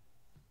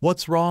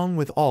 What's wrong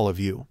with all of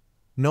you?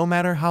 No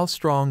matter how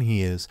strong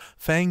he is,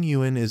 Fang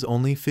Yuan is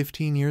only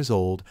 15 years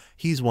old.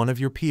 He's one of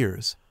your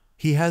peers.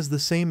 He has the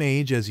same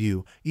age as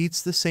you,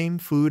 eats the same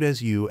food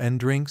as you, and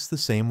drinks the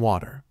same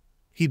water.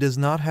 He does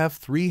not have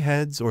 3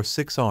 heads or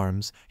 6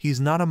 arms.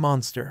 He's not a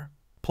monster.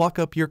 Pluck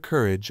up your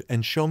courage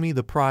and show me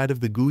the pride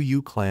of the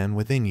Guyu clan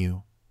within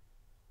you.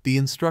 The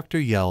instructor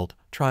yelled,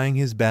 trying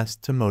his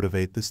best to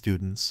motivate the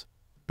students.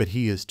 But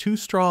he is too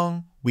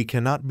strong. We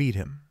cannot beat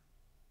him.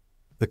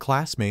 The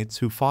classmates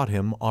who fought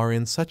him are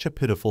in such a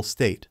pitiful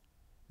state.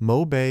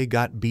 Mo Bei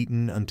got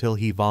beaten until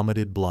he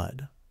vomited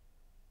blood.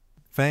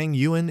 Fang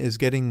Yuan is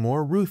getting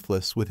more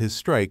ruthless with his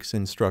strikes,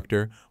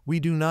 instructor. We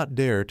do not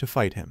dare to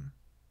fight him.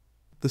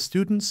 The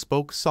students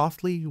spoke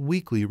softly,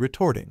 weakly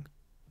retorting.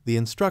 The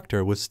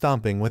instructor was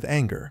stomping with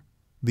anger.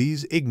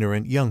 These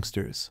ignorant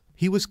youngsters.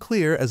 He was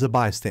clear as a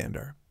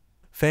bystander.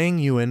 Fang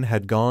Yuan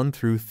had gone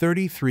through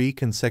 33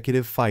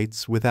 consecutive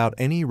fights without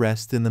any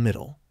rest in the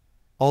middle.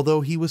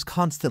 Although he was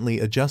constantly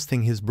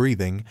adjusting his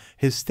breathing,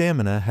 his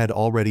stamina had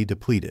already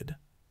depleted.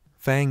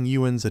 Fang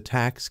Yuan's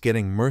attacks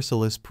getting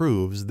merciless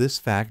proves this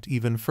fact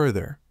even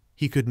further.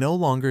 He could no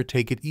longer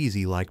take it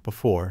easy like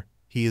before.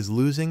 He is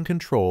losing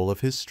control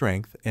of his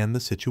strength and the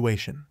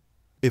situation.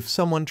 If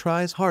someone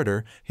tries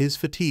harder, his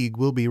fatigue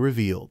will be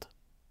revealed.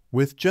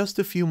 With just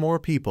a few more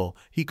people,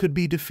 he could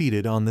be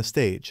defeated on the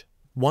stage.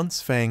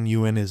 Once Fang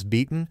Yuan is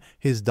beaten,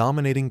 his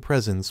dominating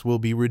presence will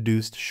be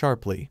reduced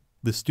sharply.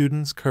 The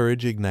students'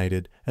 courage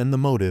ignited and the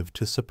motive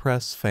to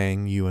suppress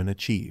Fang Yuan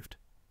achieved.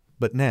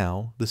 But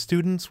now, the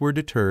students were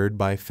deterred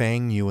by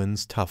Fang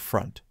Yuan's tough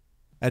front.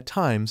 At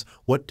times,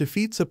 what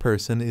defeats a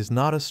person is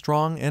not a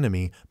strong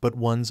enemy but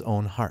one's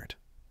own heart.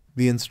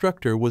 The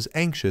instructor was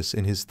anxious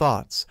in his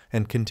thoughts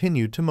and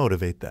continued to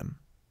motivate them.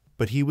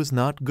 But he was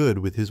not good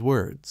with his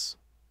words.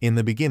 In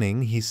the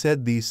beginning, he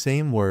said these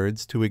same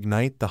words to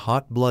ignite the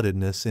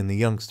hot-bloodedness in the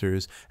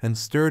youngsters and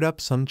stirred up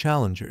some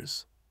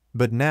challengers.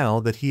 But now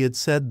that he had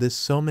said this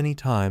so many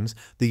times,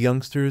 the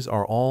youngsters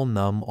are all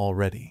numb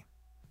already.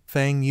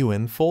 Fang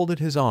Yuan folded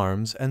his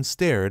arms and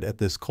stared at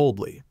this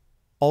coldly.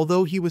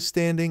 Although he was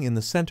standing in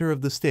the center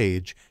of the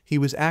stage, he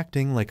was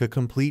acting like a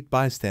complete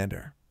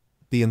bystander.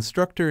 The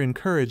instructor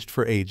encouraged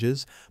for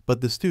ages,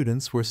 but the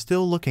students were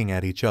still looking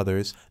at each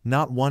other.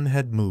 Not one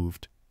had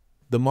moved.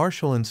 The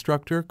martial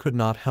instructor could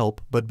not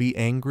help but be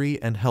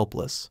angry and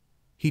helpless.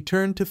 He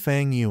turned to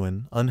Fang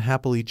Yuan,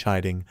 unhappily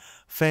chiding,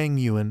 "Fang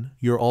Yuan,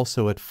 you're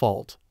also at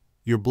fault.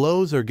 Your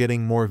blows are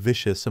getting more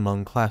vicious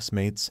among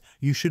classmates.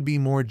 You should be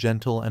more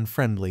gentle and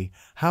friendly.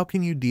 How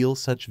can you deal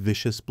such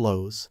vicious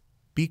blows?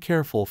 Be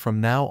careful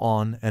from now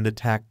on and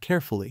attack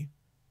carefully.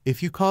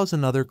 If you cause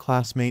another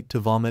classmate to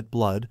vomit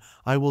blood,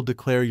 I will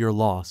declare your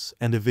loss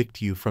and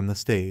evict you from the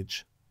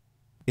stage."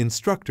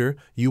 "Instructor,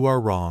 you are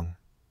wrong."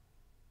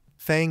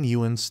 Fang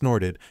Yuan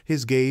snorted,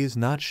 his gaze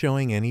not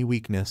showing any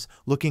weakness,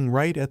 looking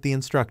right at the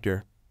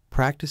instructor.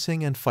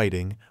 "Practicing and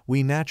fighting,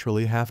 we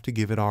naturally have to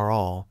give it our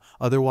all,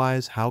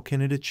 otherwise how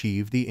can it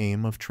achieve the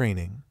aim of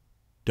training?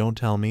 Don't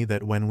tell me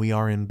that when we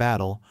are in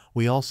battle,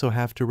 we also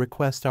have to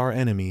request our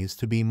enemies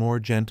to be more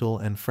gentle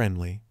and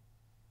friendly."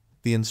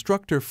 The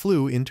instructor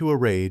flew into a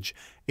rage.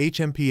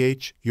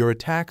 "HMPH, your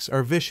attacks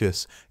are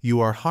vicious, you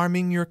are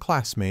harming your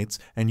classmates,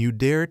 and you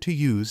dare to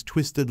use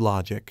twisted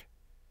logic."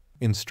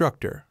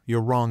 "Instructor, you're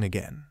wrong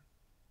again."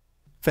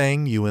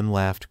 Fang Yuan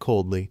laughed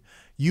coldly.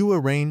 "You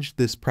arranged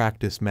this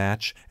practice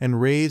match and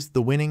raised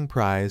the winning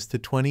prize to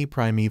 20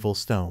 primeval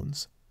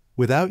stones.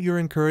 Without your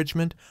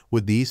encouragement,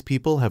 would these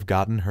people have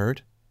gotten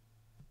hurt?"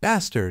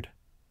 "Bastard!"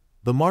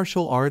 The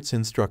martial arts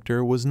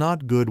instructor was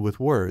not good with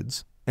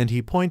words, and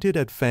he pointed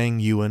at Fang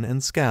Yuan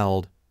and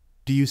scowled.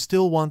 "Do you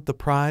still want the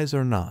prize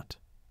or not?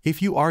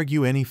 If you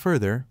argue any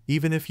further,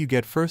 even if you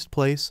get first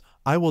place,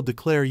 I will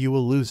declare you a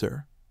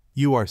loser.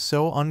 You are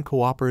so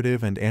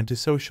uncooperative and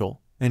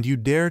antisocial, and you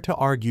dare to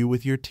argue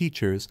with your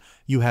teachers.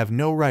 You have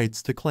no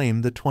rights to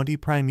claim the 20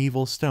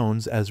 primeval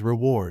stones as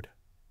reward."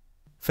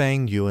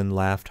 Fang Yuan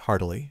laughed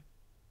heartily.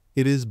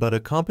 "It is but a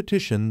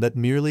competition that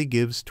merely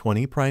gives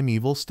 20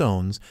 primeval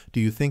stones. Do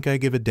you think I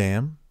give a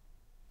damn?"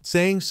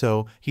 Saying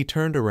so, he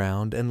turned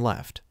around and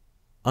left.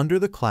 Under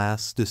the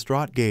class'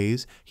 distraught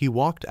gaze, he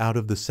walked out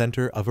of the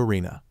center of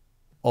arena.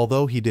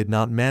 Although he did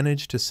not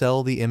manage to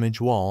sell the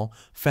image wall,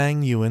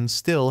 Fang Yuan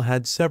still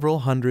had several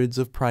hundreds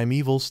of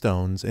primeval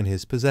stones in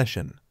his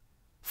possession.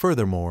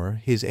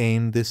 Furthermore, his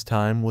aim this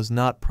time was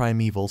not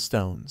primeval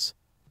stones.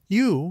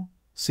 "You?"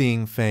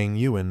 Seeing Fang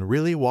Yuan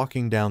really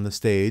walking down the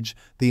stage,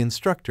 the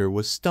instructor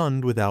was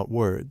stunned without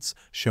words,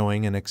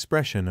 showing an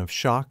expression of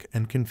shock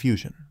and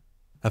confusion.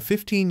 A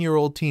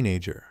 15-year-old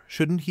teenager,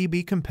 shouldn't he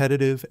be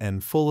competitive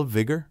and full of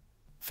vigor?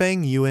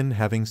 Fang Yuan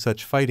having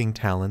such fighting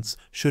talents,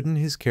 shouldn't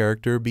his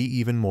character be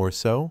even more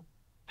so?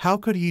 How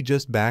could he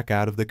just back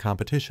out of the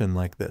competition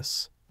like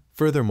this?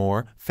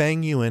 Furthermore,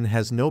 Fang Yuan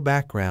has no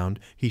background,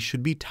 he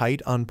should be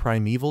tight on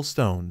primeval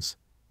stones.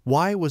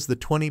 Why was the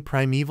 20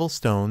 primeval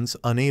stones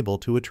unable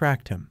to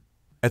attract him?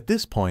 At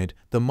this point,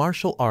 the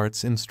martial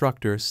arts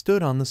instructor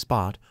stood on the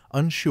spot,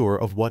 unsure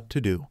of what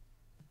to do.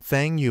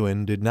 Fang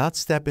Yuan did not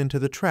step into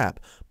the trap,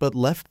 but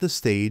left the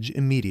stage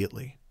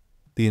immediately.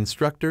 The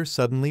instructor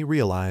suddenly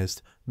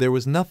realized there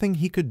was nothing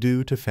he could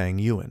do to Fang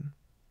Yuan.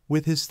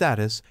 With his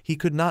status, he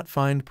could not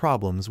find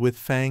problems with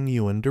Fang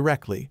Yuan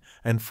directly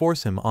and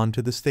force him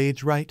onto the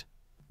stage, right?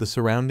 The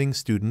surrounding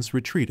students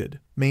retreated,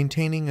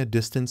 maintaining a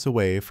distance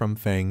away from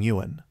Fang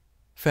Yuan.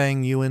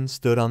 Fang Yuan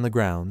stood on the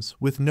grounds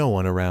with no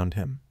one around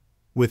him.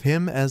 With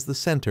him as the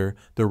center,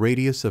 the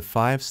radius of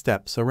 5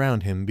 steps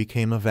around him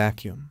became a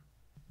vacuum.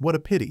 What a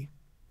pity!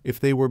 If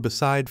they were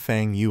beside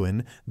Fang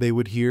Yuan, they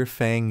would hear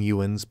Fang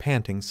Yuan's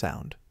panting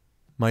sound.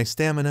 My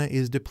stamina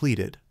is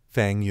depleted,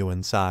 Fang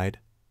Yuan sighed.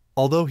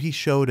 Although he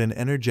showed an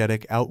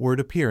energetic outward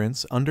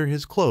appearance under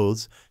his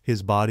clothes,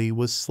 his body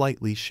was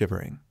slightly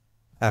shivering.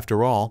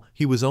 After all,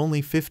 he was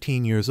only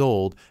 15 years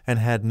old and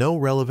had no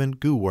relevant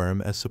goo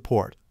worm as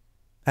support.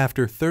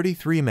 After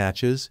 33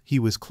 matches, he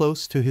was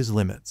close to his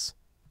limits.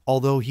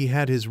 Although he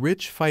had his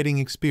rich fighting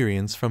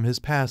experience from his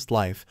past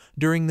life,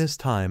 during this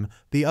time,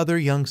 the other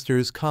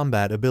youngsters'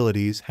 combat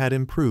abilities had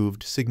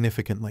improved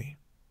significantly.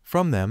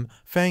 From them,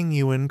 Fang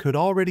Yuan could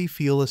already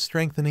feel a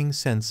strengthening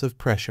sense of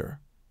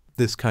pressure.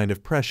 This kind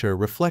of pressure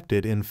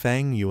reflected in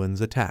Fang Yuan's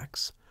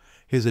attacks.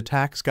 His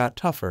attacks got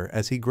tougher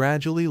as he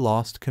gradually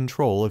lost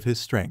control of his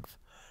strength.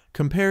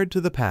 Compared to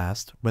the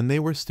past, when they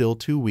were still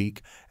too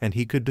weak and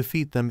he could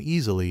defeat them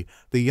easily,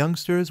 the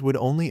youngsters would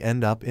only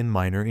end up in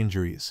minor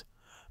injuries.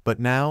 But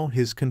now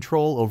his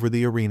control over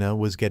the arena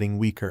was getting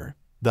weaker,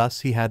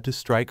 thus he had to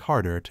strike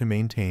harder to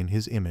maintain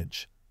his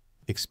image.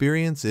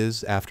 Experience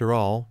is, after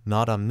all,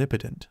 not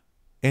omnipotent.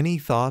 Any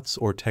thoughts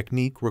or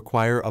technique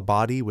require a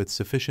body with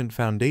sufficient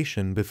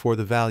foundation before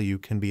the value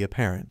can be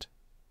apparent.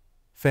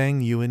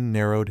 Fang Yuan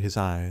narrowed his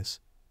eyes.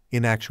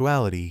 In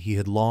actuality, he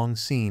had long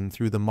seen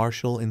through the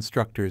martial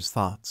instructor's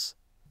thoughts.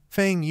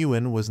 Fang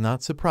Yuan was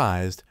not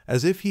surprised,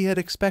 as if he had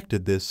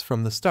expected this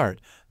from the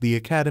start, the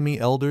academy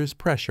elder's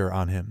pressure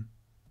on him.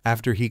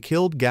 After he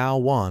killed Gao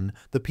Wan,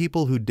 the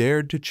people who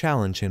dared to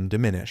challenge him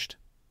diminished.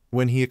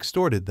 When he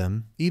extorted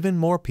them, even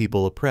more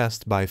people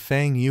oppressed by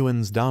Fang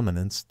Yuan's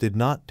dominance did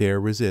not dare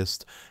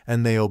resist,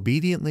 and they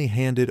obediently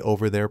handed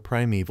over their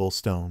primeval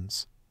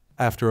stones.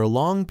 After a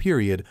long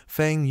period,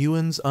 Fang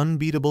Yuan's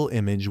unbeatable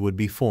image would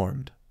be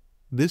formed.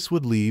 This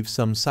would leave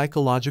some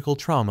psychological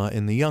trauma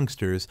in the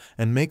youngsters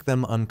and make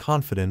them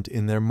unconfident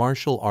in their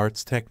martial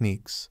arts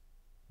techniques.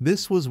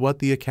 This was what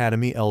the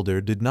academy elder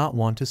did not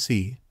want to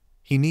see.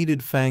 He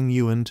needed Fang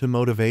Yuan to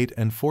motivate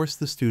and force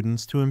the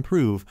students to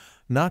improve,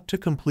 not to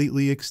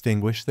completely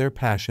extinguish their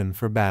passion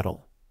for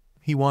battle.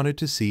 He wanted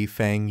to see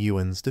Fang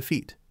Yuan's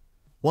defeat.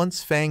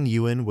 Once Fang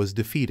Yuan was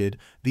defeated,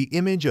 the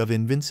image of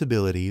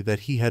invincibility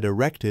that he had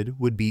erected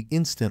would be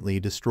instantly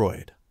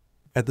destroyed.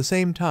 At the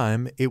same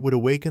time, it would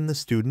awaken the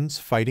students'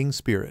 fighting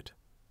spirit.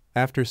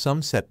 After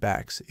some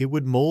setbacks, it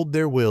would mold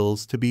their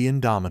wills to be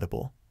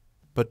indomitable.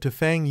 But to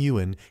Fang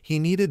Yuan, he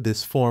needed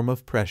this form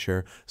of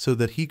pressure so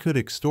that he could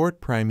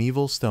extort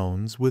primeval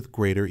stones with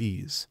greater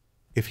ease.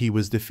 If he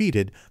was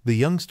defeated, the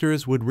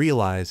youngsters would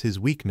realize his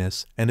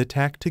weakness and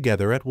attack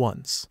together at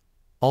once.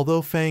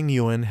 Although Fang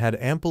Yuan had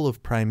ample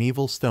of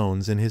primeval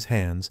stones in his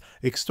hands,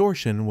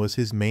 extortion was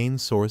his main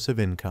source of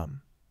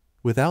income.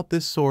 Without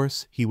this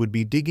source, he would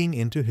be digging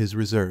into his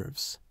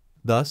reserves.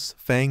 Thus,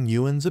 Fang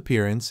Yuan's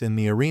appearance in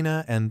the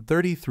arena and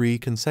 33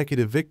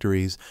 consecutive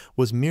victories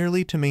was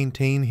merely to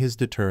maintain his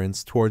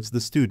deterrence towards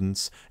the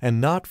students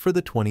and not for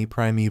the 20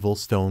 primeval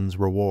stones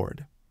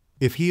reward.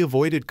 If he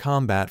avoided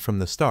combat from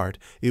the start,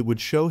 it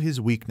would show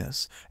his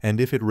weakness,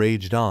 and if it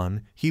raged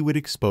on, he would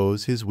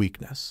expose his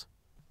weakness.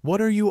 What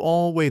are you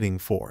all waiting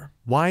for?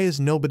 Why is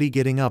nobody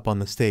getting up on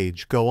the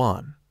stage? Go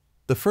on.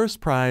 The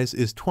first prize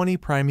is 20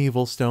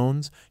 primeval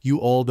stones. You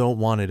all don't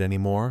want it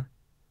anymore.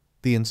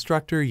 The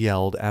instructor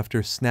yelled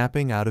after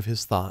snapping out of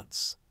his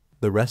thoughts.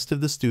 The rest of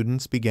the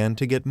students began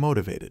to get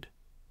motivated.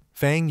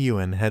 Fang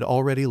Yuan had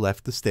already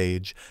left the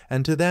stage,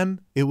 and to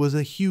them it was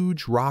a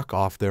huge rock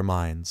off their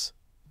minds.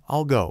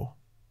 I'll go.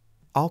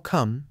 I'll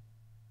come.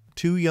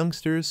 2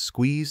 youngsters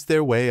squeezed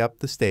their way up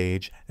the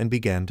stage and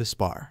began to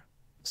spar.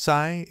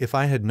 Sigh, if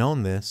I had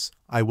known this,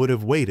 I would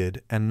have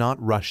waited and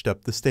not rushed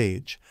up the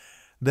stage.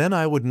 Then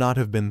I would not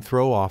have been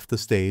thrown off the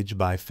stage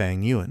by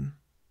Fang Yuan.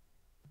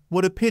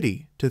 What a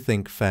pity to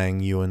think Fang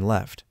Yuan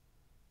left.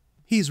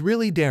 He's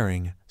really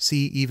daring.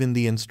 See, even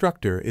the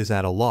instructor is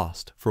at a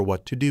loss for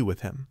what to do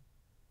with him.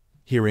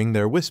 Hearing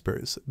their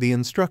whispers, the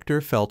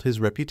instructor felt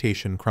his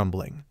reputation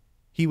crumbling.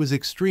 He was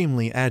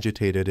extremely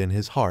agitated in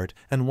his heart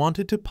and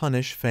wanted to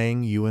punish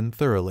Fang Yuan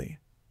thoroughly.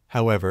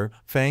 However,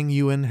 Fang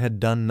Yuan had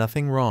done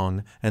nothing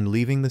wrong, and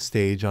leaving the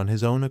stage on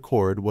his own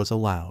accord was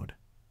allowed.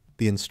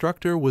 The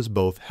instructor was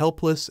both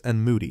helpless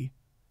and moody.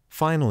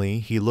 Finally,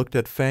 he looked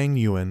at Fang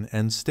Yuan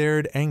and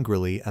stared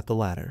angrily at the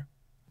latter.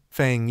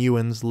 Fang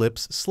Yuan's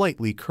lips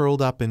slightly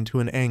curled up into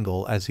an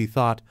angle as he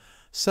thought,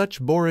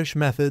 "Such boorish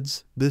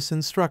methods, this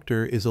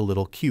instructor is a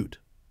little cute."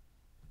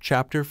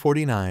 Chapter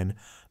 49.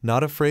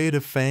 not afraid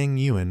of Fang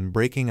Yuan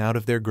breaking out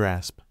of their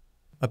grasp.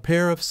 A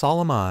pair of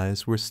solemn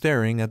eyes were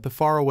staring at the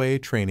faraway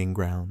training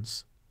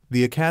grounds.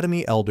 The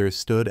academy elder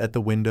stood at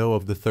the window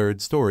of the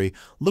third story,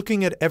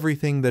 looking at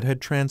everything that had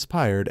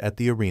transpired at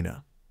the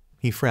arena.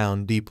 He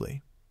frowned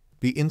deeply.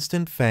 The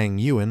instant Fang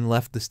Yuan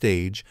left the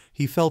stage,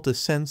 he felt a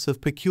sense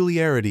of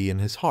peculiarity in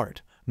his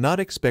heart, not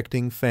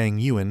expecting Fang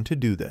Yuan to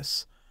do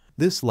this.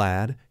 This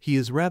lad, he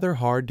is rather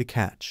hard to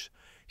catch.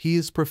 He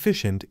is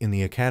proficient in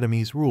the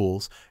academy's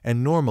rules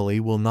and normally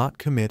will not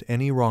commit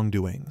any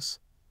wrongdoings.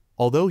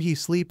 Although he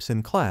sleeps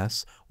in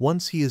class,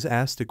 once he is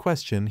asked a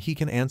question he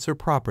can answer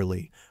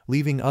properly,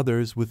 leaving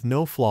others with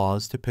no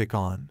flaws to pick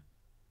on.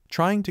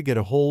 Trying to get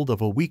a hold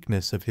of a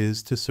weakness of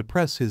his to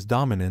suppress his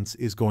dominance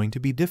is going to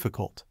be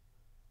difficult.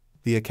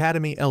 The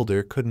academy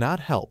elder could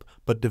not help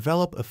but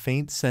develop a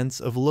faint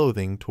sense of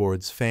loathing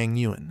towards Fang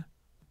Yuan.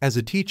 As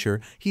a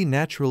teacher, he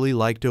naturally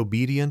liked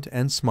obedient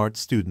and smart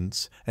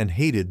students and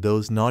hated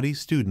those naughty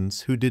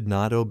students who did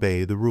not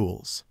obey the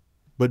rules.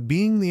 But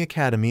being the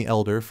academy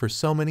elder for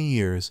so many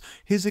years,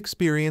 his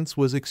experience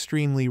was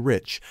extremely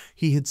rich.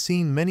 He had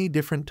seen many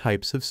different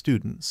types of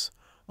students.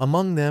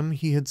 Among them,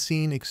 he had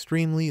seen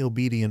extremely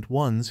obedient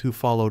ones who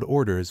followed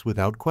orders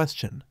without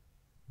question.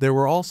 There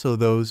were also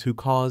those who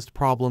caused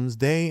problems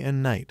day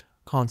and night,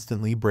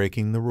 constantly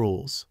breaking the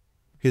rules.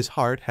 His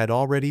heart had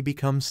already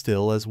become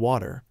still as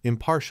water,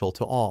 impartial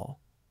to all.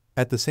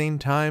 At the same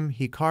time,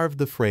 he carved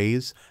the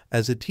phrase,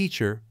 "As a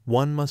teacher,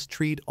 one must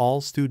treat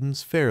all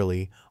students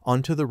fairly,"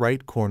 onto the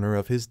right corner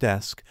of his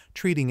desk,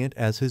 treating it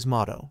as his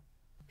motto.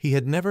 He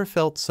had never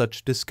felt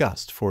such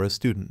disgust for a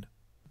student.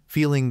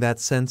 Feeling that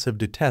sense of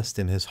detest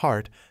in his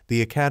heart,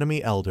 the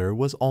academy elder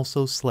was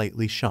also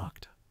slightly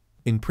shocked.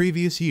 In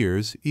previous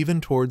years,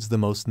 even towards the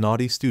most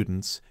naughty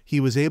students,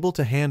 he was able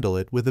to handle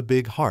it with a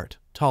big heart,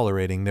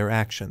 tolerating their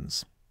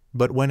actions.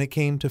 But when it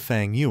came to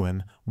Fang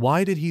Yuan,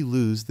 why did he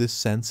lose this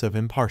sense of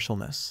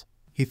impartialness?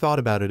 He thought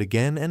about it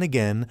again and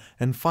again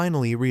and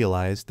finally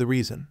realized the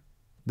reason.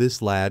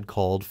 This lad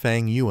called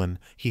Fang Yuan,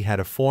 he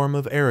had a form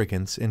of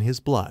arrogance in his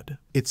blood.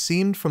 It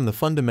seemed from the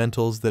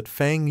fundamentals that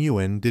Fang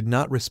Yuan did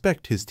not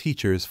respect his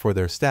teachers for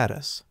their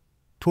status.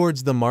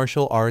 Towards the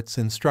martial arts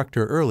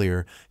instructor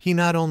earlier, he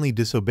not only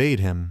disobeyed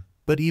him,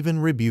 but even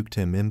rebuked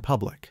him in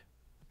public.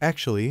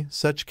 Actually,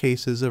 such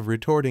cases of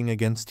retorting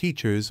against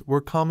teachers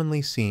were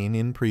commonly seen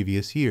in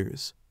previous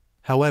years.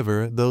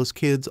 However, those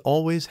kids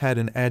always had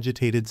an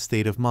agitated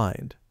state of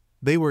mind.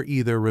 They were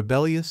either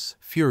rebellious,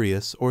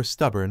 furious, or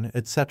stubborn,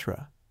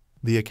 etc.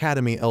 The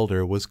academy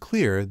elder was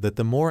clear that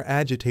the more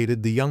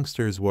agitated the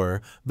youngsters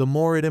were, the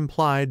more it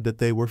implied that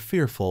they were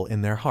fearful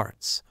in their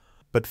hearts.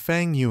 But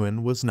Fang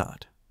Yuan was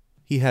not.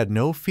 He had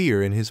no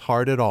fear in his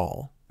heart at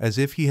all, as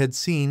if he had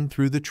seen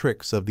through the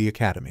tricks of the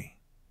academy.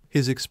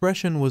 His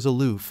expression was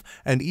aloof,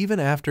 and even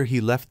after he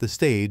left the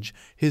stage,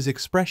 his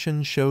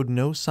expression showed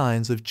no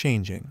signs of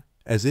changing,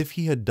 as if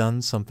he had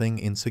done something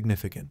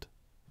insignificant.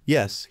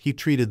 Yes, he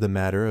treated the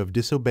matter of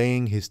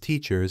disobeying his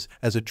teachers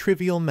as a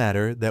trivial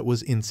matter that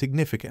was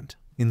insignificant.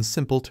 In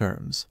simple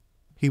terms,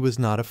 he was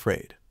not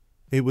afraid.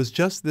 It was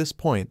just this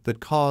point that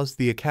caused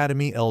the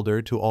academy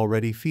elder to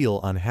already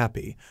feel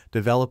unhappy,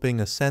 developing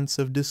a sense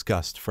of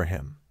disgust for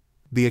him.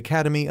 The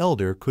academy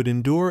elder could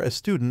endure a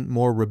student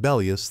more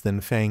rebellious than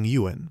Fang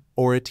Yuan,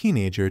 or a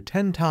teenager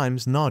 10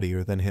 times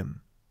naughtier than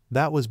him.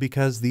 That was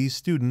because these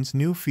students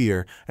knew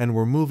fear and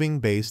were moving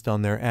based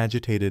on their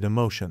agitated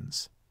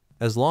emotions.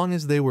 As long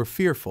as they were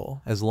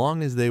fearful, as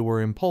long as they were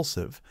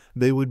impulsive,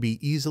 they would be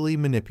easily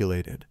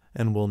manipulated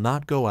and will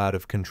not go out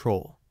of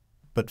control.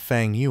 But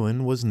Fang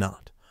Yuan was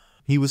not.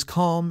 He was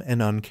calm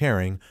and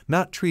uncaring,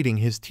 not treating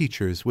his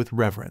teachers with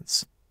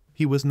reverence.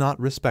 He was not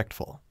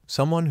respectful.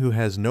 Someone who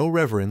has no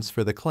reverence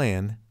for the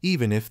clan,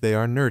 even if they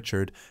are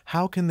nurtured,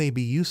 how can they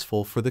be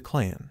useful for the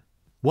clan?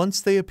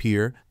 Once they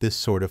appear, this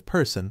sort of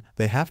person,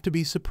 they have to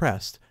be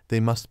suppressed, they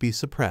must be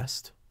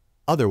suppressed.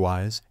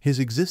 Otherwise, his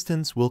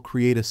existence will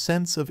create a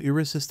sense of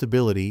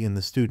irresistibility in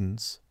the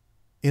students.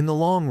 In the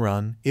long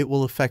run, it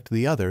will affect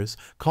the others,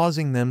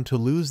 causing them to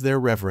lose their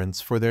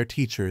reverence for their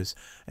teachers,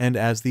 and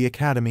as the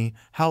academy,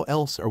 how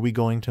else are we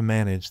going to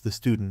manage the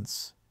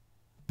students?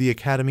 The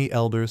academy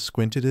elder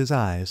squinted his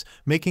eyes,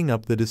 making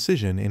up the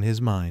decision in his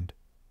mind.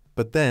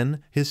 But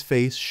then, his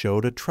face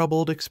showed a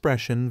troubled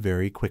expression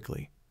very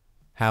quickly.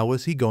 How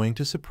was he going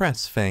to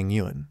suppress Fang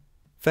Yuan?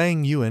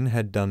 Fang Yuan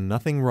had done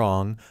nothing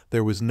wrong,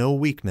 there was no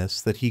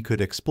weakness that he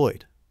could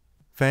exploit.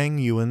 Fang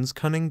Yuan's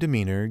cunning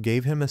demeanor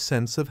gave him a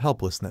sense of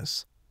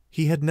helplessness.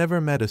 He had never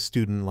met a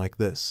student like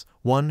this,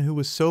 one who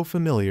was so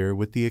familiar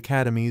with the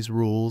academy's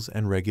rules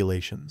and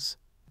regulations.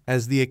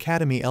 As the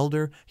academy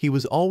elder, he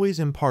was always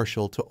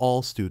impartial to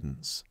all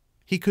students.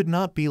 He could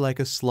not be like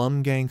a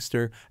slum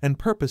gangster and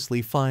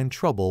purposely find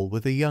trouble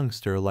with a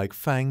youngster like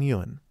Fang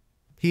Yuan.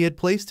 He had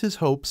placed his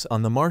hopes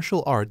on the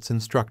martial arts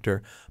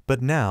instructor,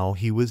 but now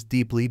he was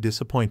deeply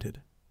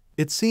disappointed.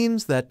 It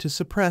seems that to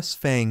suppress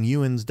Fang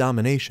Yuan's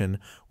domination,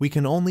 we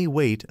can only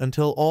wait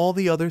until all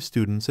the other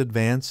students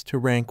advance to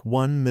rank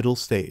 1 middle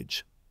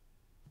stage.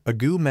 A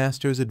Gu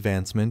master's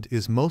advancement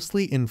is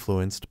mostly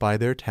influenced by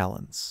their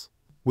talents.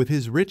 With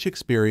his rich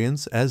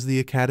experience as the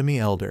Academy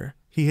Elder,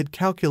 he had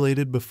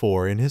calculated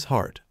before in his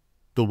heart.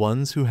 The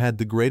ones who had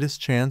the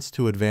greatest chance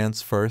to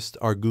advance first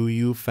are Gu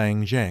Yu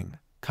Fang Zheng,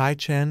 Kai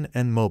Chen,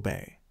 and Mo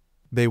Bei.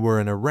 They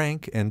were in a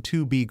rank and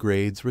 2B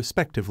grades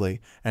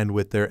respectively, and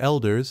with their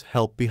elders'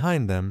 help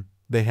behind them,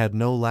 they had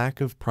no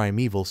lack of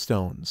primeval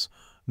stones.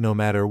 No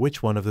matter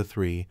which one of the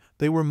three,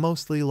 they were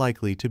mostly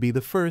likely to be the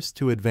first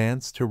to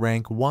advance to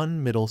rank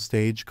 1 middle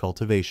stage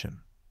cultivation.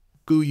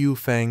 Gu Yu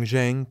Fang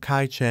Zheng,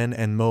 Kai Chen,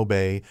 and Mo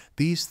Bei,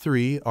 these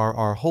three are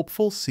our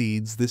hopeful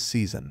seeds this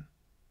season.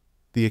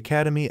 The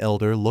Academy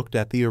Elder looked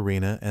at the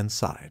arena and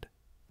sighed.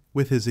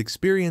 With his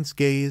experienced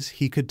gaze,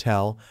 he could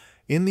tell,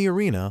 in the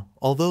arena,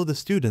 although the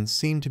students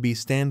seemed to be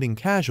standing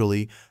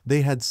casually,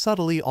 they had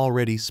subtly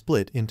already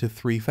split into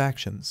 3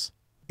 factions.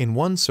 In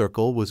one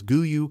circle was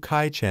Gu Yu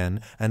Kai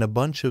Chen and a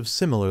bunch of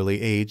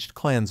similarly aged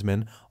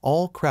clansmen,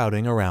 all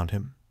crowding around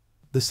him.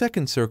 The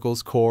second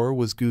circle's core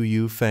was Gu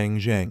Yu Fang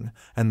Zheng,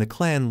 and the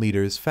clan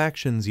leader's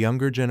faction's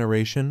younger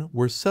generation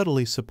were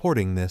subtly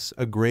supporting this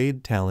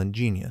a-grade talent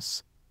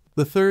genius.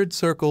 The third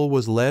circle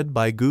was led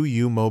by Gu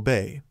Yu Mo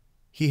Bei.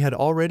 He had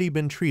already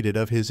been treated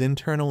of his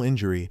internal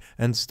injury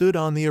and stood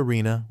on the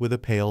arena with a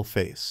pale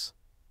face.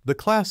 The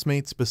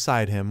classmates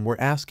beside him were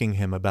asking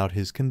him about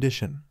his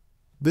condition.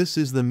 This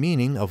is the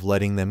meaning of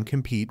letting them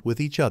compete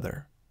with each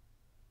other.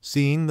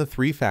 Seeing the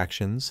 3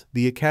 factions,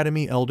 the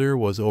Academy Elder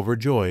was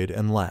overjoyed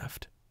and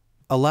laughed.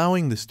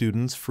 Allowing the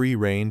students free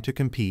rein to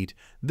compete,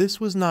 this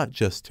was not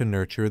just to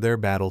nurture their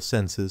battle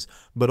senses,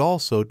 but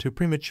also to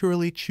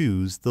prematurely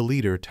choose the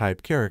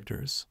leader-type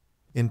characters.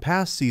 In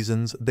past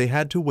seasons, they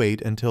had to wait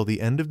until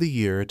the end of the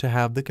year to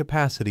have the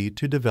capacity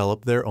to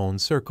develop their own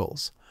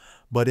circles.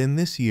 But in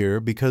this year,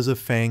 because of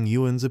Fang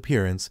Yuan's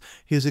appearance,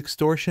 his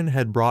extortion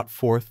had brought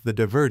forth the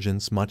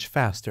divergence much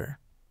faster.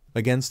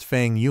 Against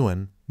Fang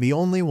Yuan, the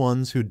only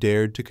ones who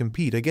dared to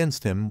compete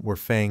against him were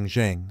Fang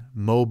Zheng,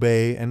 Mo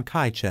Bei, and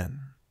Kai Chen.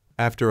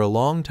 After a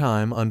long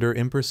time under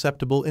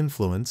imperceptible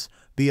influence,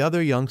 the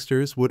other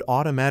youngsters would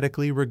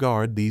automatically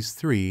regard these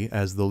 3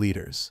 as the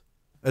leaders.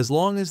 As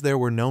long as there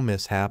were no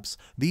mishaps,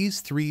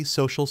 these 3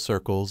 social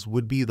circles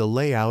would be the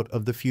layout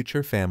of the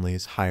future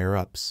family's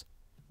higher-ups.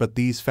 But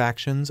these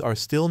factions are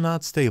still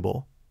not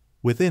stable.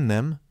 Within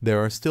them, there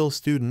are still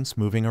students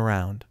moving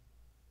around.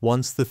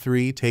 Once the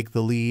 3 take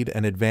the lead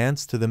and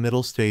advance to the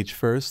middle stage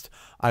first,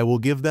 I will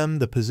give them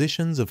the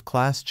positions of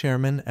class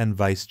chairman and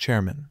vice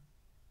chairman.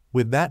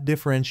 With that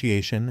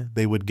differentiation,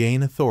 they would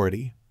gain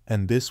authority,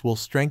 and this will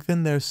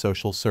strengthen their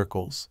social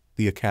circles,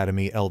 the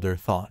Academy Elder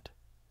thought.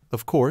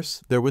 Of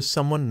course, there was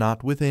someone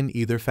not within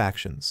either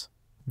factions.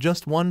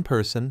 Just one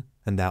person,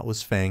 and that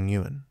was Fang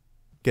Yuan.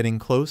 Getting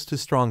close to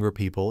stronger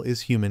people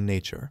is human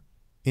nature.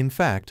 In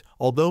fact,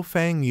 although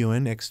Fang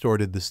Yuan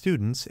extorted the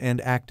students and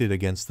acted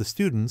against the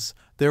students,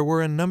 there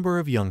were a number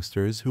of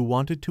youngsters who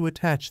wanted to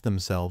attach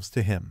themselves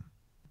to him.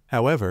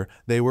 However,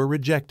 they were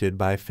rejected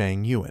by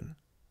Fang Yuan.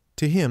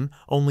 To him,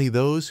 only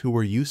those who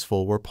were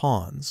useful were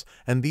pawns,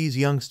 and these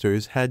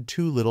youngsters had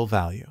too little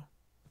value.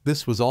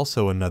 This was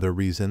also another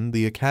reason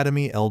the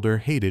Academy Elder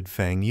hated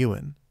Fang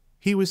Yuan.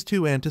 He was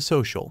too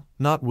antisocial,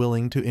 not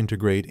willing to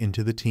integrate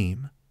into the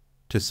team.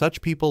 To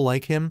such people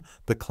like him,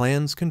 the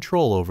clan's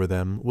control over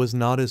them was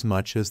not as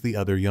much as the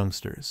other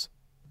youngsters.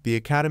 The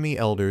Academy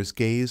Elder's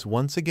gaze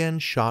once again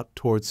shot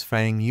towards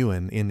Fang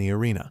Yuan in the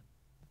arena.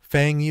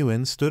 Fang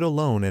Yuan stood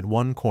alone at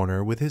one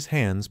corner with his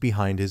hands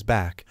behind his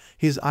back,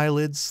 his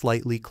eyelids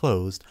slightly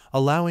closed,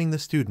 allowing the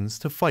students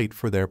to fight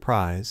for their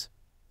prize.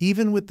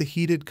 Even with the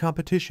heated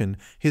competition,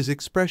 his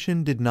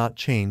expression did not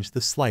change the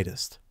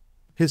slightest.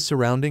 His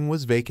surrounding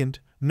was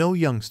vacant, no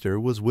youngster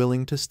was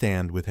willing to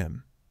stand with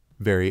him.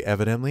 Very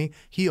evidently,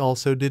 he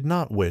also did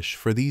not wish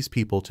for these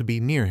people to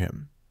be near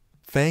him.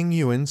 Fang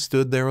Yuan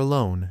stood there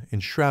alone,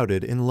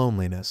 enshrouded in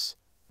loneliness.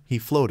 He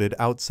floated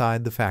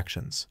outside the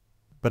factions.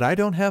 But I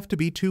don't have to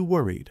be too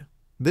worried.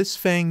 This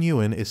Fang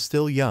Yuan is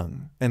still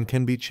young and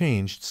can be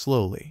changed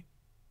slowly.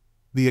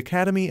 The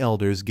Academy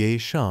Elder's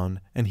gaze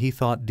shone, and he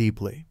thought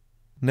deeply.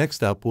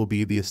 Next up will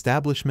be the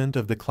establishment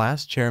of the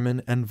class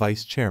chairman and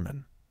vice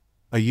chairman.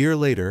 A year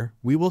later,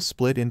 we will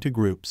split into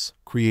groups,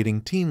 creating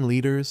team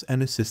leaders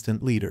and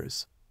assistant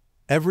leaders.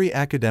 Every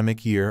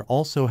academic year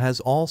also has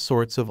all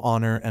sorts of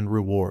honor and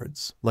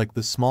rewards, like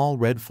the Small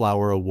Red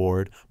Flower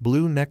Award,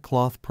 Blue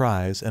Neckcloth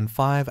Prize, and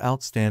 5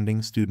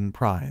 Outstanding Student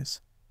Prize.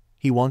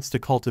 He wants to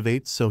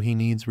cultivate, so he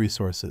needs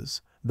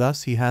resources.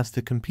 Thus, he has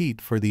to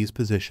compete for these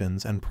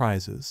positions and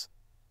prizes.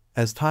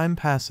 As time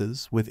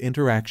passes, with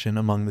interaction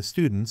among the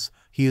students,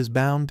 he is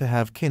bound to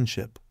have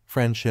kinship,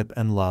 friendship,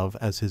 and love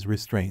as his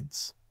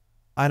restraints.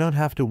 I don't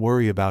have to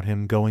worry about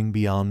him going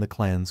beyond the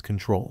clan's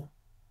control.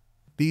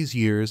 These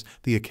years,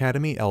 the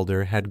Academy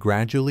Elder had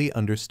gradually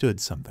understood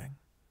something.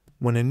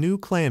 When a new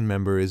clan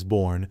member is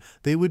born,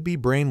 they would be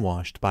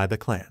brainwashed by the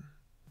clan.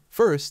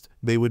 First,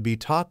 they would be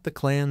taught the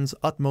clan's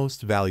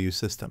utmost value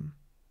system.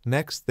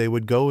 Next, they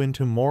would go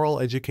into moral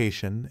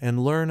education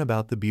and learn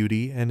about the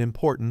beauty and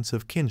importance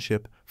of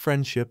kinship,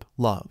 friendship,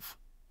 love.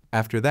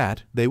 After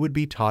that, they would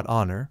be taught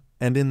honor,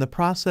 and in the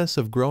process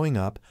of growing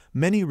up,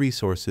 many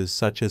resources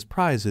such as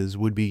prizes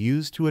would be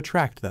used to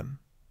attract them.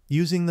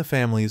 Using the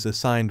family's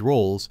assigned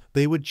roles,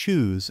 they would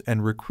choose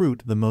and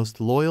recruit the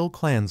most loyal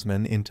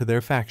clansmen into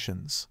their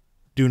factions.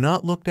 Do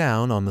not look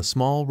down on the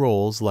small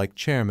roles like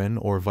chairman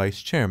or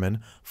vice chairman,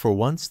 for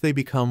once they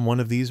become one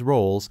of these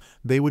roles,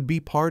 they would be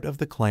part of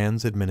the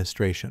clan's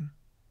administration.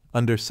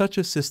 Under such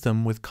a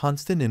system with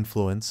constant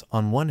influence,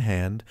 on one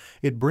hand,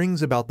 it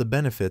brings about the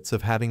benefits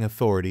of having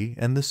authority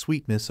and the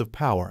sweetness of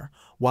power,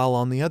 while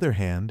on the other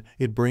hand,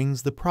 it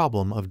brings the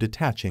problem of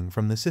detaching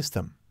from the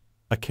system.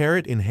 A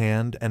carrot in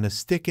hand and a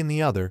stick in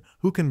the other,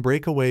 who can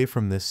break away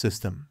from this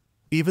system?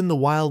 Even the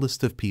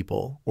wildest of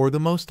people, or the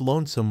most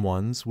lonesome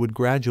ones, would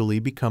gradually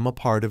become a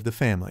part of the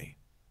family.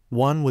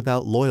 One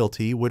without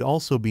loyalty would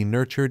also be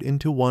nurtured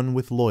into one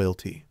with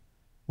loyalty.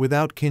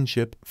 Without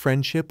kinship,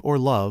 friendship, or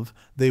love,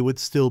 they would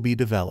still be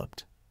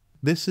developed.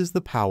 This is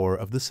the power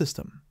of the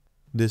system.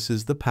 This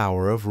is the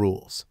power of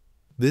rules.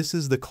 This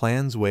is the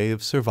clan's way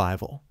of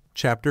survival.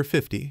 Chapter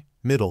 50,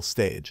 Middle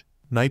Stage.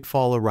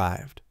 Nightfall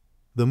arrived.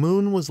 The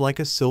moon was like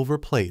a silver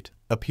plate,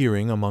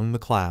 appearing among the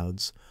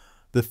clouds.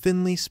 The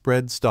thinly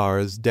spread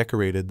stars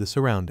decorated the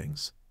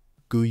surroundings.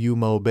 Guyu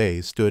Mo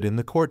Bei stood in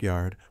the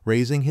courtyard,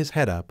 raising his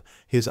head up,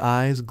 his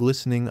eyes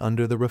glistening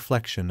under the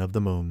reflection of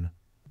the moon.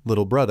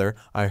 "Little brother,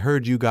 I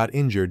heard you got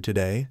injured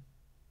today."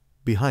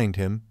 Behind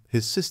him,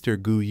 his sister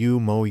Guyu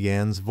Mo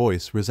Yan's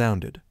voice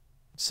resounded.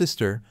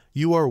 "Sister,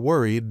 you are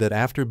worried that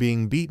after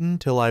being beaten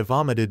till I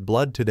vomited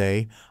blood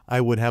today,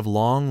 I would have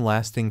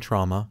long-lasting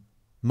trauma."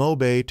 Mo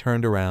Bei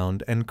turned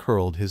around and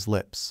curled his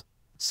lips.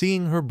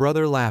 Seeing her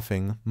brother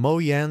laughing, Mo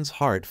Yan's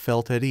heart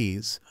felt at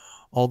ease.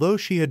 Although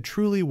she had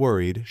truly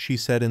worried, she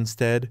said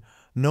instead,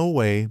 "No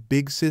way,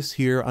 big sis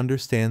here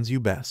understands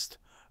you best.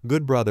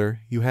 Good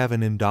brother, you have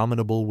an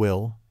indomitable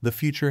will, the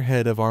future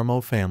head of our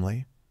Mo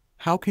family.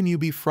 How can you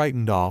be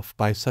frightened off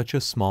by such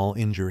a small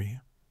injury?"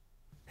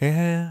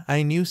 "Heh,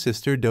 I knew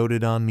sister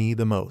doted on me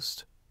the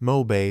most."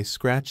 Mo Bei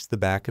scratched the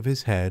back of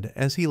his head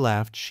as he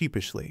laughed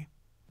sheepishly.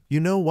 "You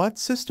know what,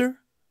 sister?"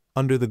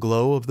 Under the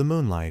glow of the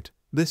moonlight,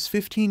 this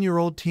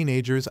 15-year-old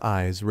teenager's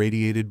eyes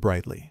radiated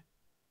brightly.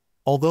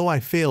 "Although I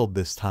failed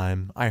this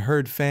time, I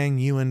heard Fang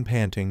Yuan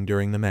panting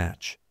during the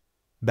match.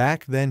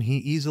 Back then he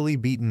easily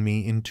beaten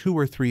me in 2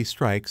 or 3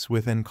 strikes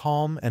with an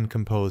calm and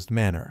composed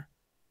manner.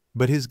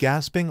 But his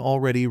gasping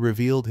already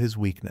revealed his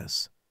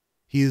weakness.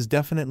 He is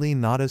definitely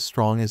not as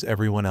strong as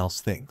everyone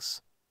else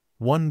thinks.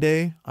 One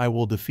day I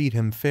will defeat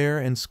him fair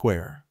and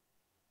square."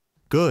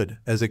 "Good,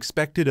 as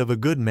expected of a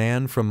good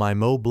man from my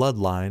Mo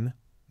bloodline."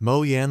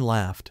 Mo Yan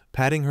laughed,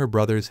 patting her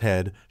brother's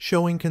head,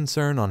 showing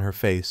concern on her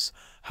face.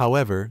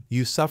 "However,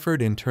 you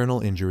suffered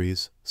internal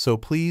injuries, so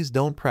please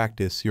don't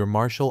practice your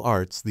martial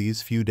arts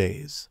these few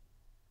days."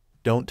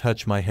 "Don't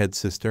touch my head,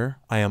 sister.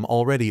 I am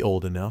already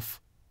old enough."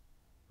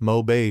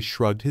 Mo Bei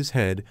shrugged his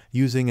head,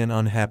 using an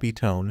unhappy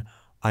tone.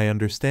 "I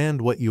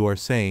understand what you are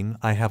saying.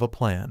 I have a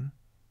plan.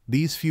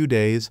 These few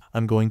days,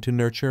 I'm going to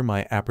nurture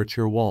my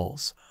aperture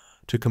walls,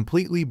 to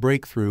completely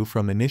break through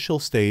from initial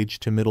stage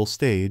to middle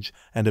stage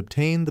and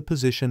obtain the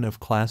position of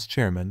class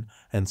chairman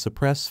and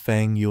suppress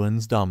Fang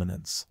Yuan's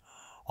dominance.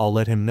 I'll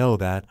let him know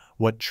that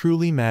what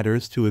truly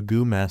matters to a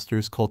Gu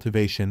master's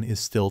cultivation is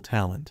still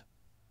talent."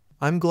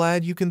 "I'm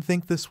glad you can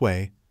think this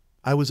way.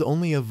 I was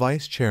only a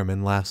vice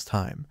chairman last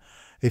time.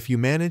 If you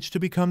manage to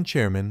become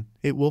chairman,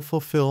 it will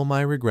fulfill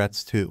my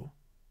regrets too."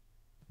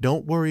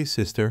 "Don't worry,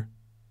 sister.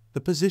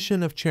 The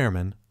position of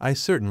chairman, I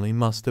certainly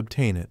must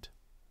obtain it."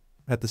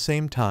 At the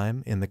same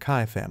time, in the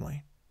Kai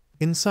family.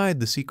 Inside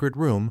the secret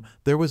room,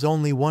 there was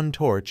only one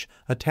torch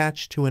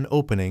attached to an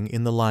opening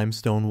in the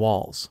limestone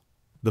walls.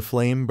 The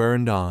flame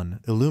burned on,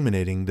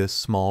 illuminating this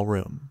small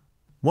room.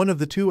 One of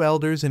the 2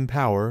 elders in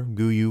power,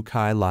 Guyu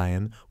Kai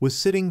Lion, was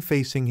sitting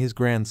facing his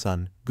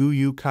grandson,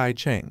 Guyu Kai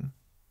Cheng.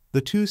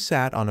 The 2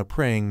 sat on a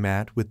praying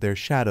mat with their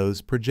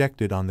shadows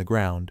projected on the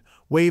ground,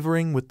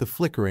 wavering with the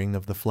flickering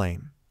of the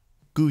flame.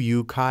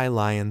 Guyu Kai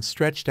Lion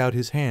stretched out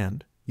his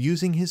hand,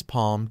 using his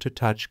palm to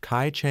touch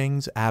Kai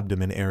Cheng's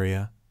abdomen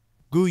area.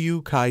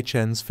 Guyu Kai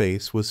Chen's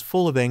face was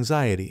full of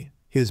anxiety,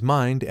 his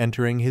mind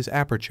entering his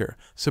aperture,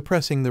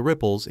 suppressing the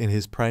ripples in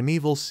his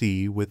primeval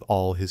sea with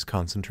all his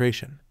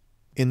concentration.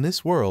 In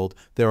this world,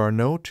 there are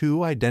no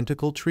 2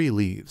 identical tree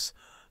leaves.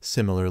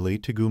 Similarly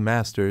to Gu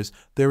masters,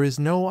 there is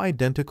no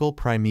identical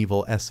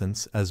primeval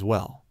essence as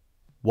well.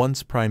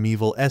 Once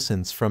primeval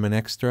essence from an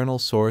external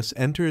source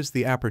enters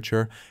the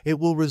aperture, it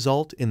will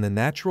result in the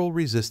natural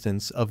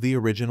resistance of the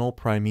original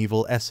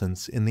primeval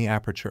essence in the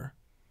aperture.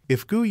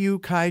 If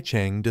Guyu Kai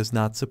Cheng does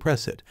not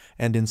suppress it,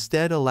 and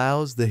instead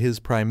allows his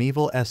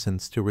primeval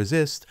essence to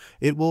resist,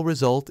 it will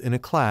result in a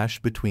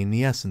clash between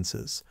the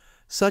essences.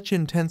 Such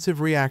intensive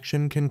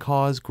reaction can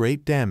cause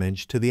great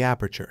damage to the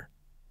aperture.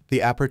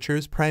 The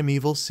aperture's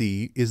primeval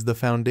sea is the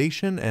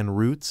foundation and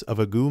roots of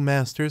a Gu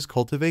master's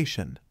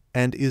cultivation,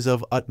 and is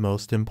of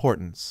utmost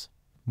importance.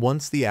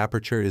 Once the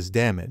aperture is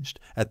damaged,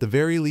 at the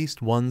very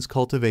least one's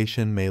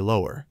cultivation may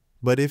lower,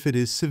 but if it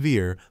is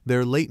severe,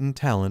 their latent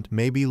talent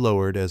may be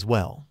lowered as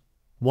well.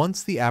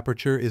 Once the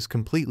aperture is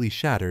completely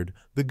shattered,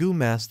 the Gu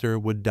Master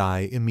would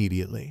die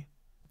immediately.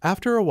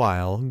 After a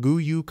while, Gu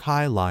Yu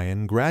Kai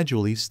Lion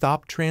gradually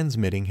stopped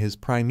transmitting his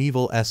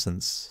primeval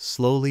essence,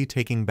 slowly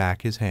taking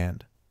back his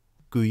hand.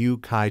 Gu Yu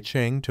Kai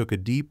Cheng took a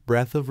deep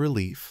breath of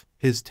relief,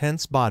 his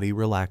tense body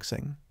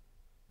relaxing.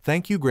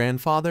 Thank you,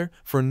 grandfather,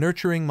 for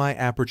nurturing my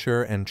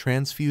aperture and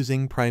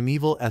transfusing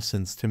primeval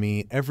essence to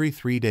me every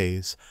 3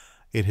 days.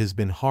 It has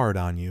been hard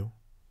on you.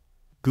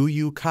 Gu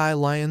Yu Kai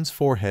Lion's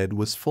forehead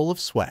was full of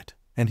sweat,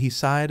 and he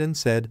sighed and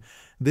said,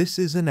 "This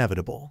is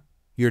inevitable.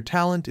 Your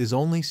talent is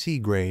only C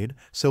grade,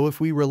 so if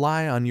we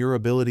rely on your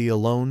ability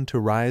alone to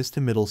rise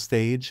to middle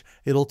stage,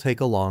 it'll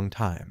take a long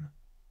time.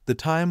 The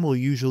time will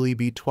usually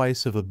be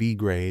twice of a B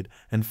grade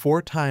and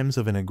 4 times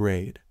of an A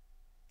grade.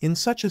 In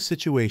such a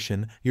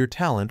situation, your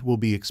talent will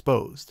be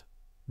exposed.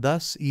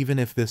 Thus, even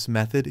if this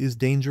method is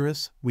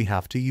dangerous, we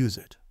have to use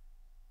it."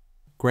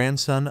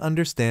 Grandson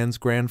understands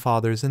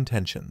grandfather's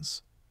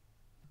intentions.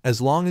 As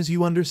long as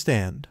you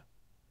understand.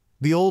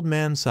 The old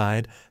man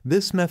sighed.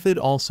 This method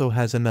also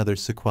has another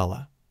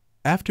sequela.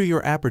 After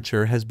your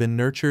aperture has been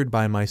nurtured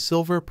by my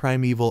silver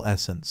primeval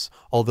essence,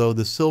 although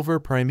the silver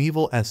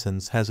primeval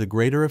essence has a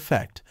greater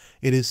effect,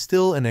 it is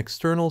still an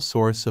external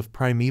source of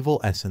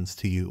primeval essence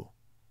to you.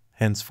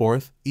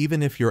 Henceforth,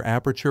 even if your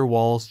aperture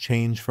walls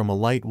change from a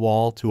light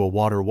wall to a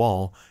water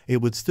wall,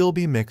 it would still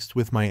be mixed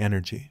with my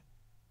energy.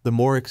 The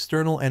more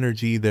external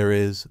energy there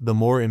is, the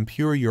more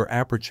impure your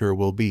aperture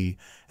will be,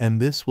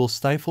 and this will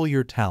stifle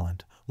your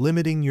talent,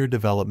 limiting your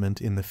development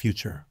in the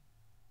future.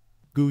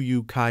 Gu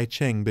Yu Kai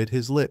Cheng bit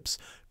his lips.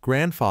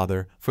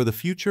 Grandfather, for the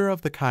future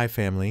of the Kai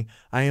family,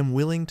 I am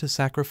willing to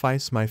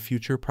sacrifice my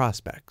future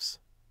prospects.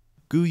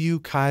 Gu Yu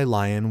Kai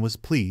Lion was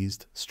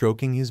pleased,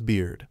 stroking his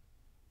beard.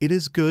 It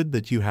is good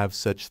that you have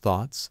such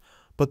thoughts,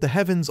 but the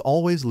heavens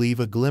always leave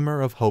a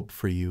glimmer of hope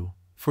for you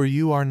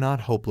are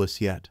not hopeless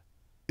yet.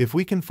 If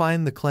we can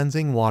find the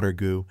cleansing water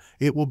Gu,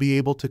 it will be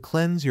able to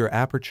cleanse your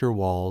aperture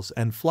walls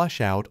and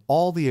flush out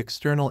all the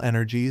external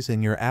energies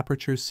in your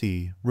aperture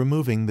C,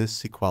 removing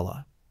this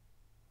sequela.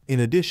 In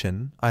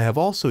addition, I have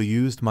also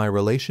used my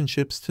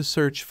relationships to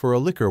search for a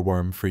liquor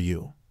worm for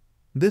you.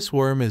 This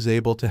worm is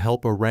able to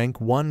help a rank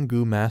 1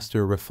 Gu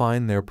Master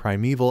refine their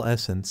primeval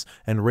essence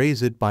and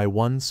raise it by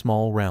 1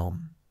 small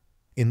realm.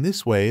 In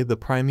this way, the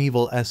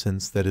primeval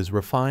essence that is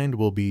refined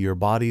will be your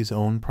body's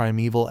own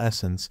primeval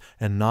essence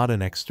and not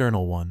an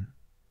external one.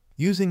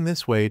 Using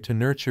this way to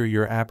nurture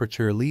your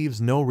aperture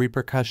leaves no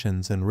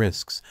repercussions and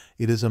risks.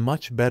 It is a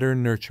much better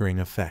nurturing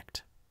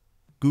effect.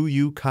 Gu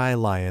Yu Kai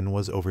Lion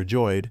was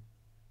overjoyed.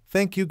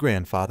 Thank you,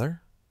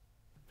 grandfather.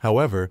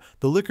 However,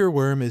 the liquor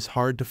worm is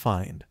hard to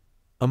find.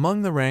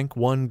 Among the rank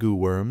 1 Gu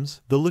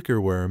worms, the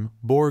liquor worm,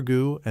 boar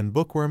Gu, and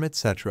bookworm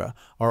etc.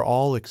 are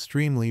all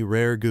extremely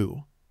rare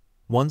Gu.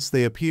 Once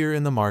they appear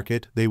in the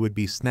market, they would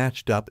be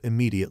snatched up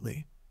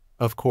immediately.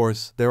 Of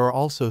course, there are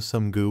also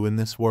some Gu in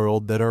this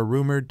world that are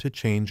rumored to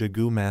change a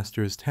Gu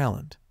Master's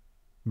talent.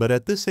 But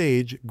at this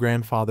age,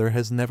 grandfather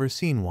has never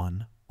seen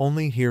one,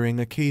 only hearing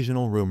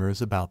occasional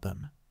rumors about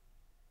them.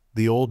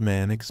 The old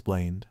man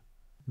explained.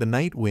 The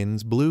night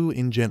winds blew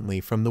in gently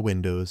from the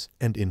windows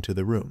and into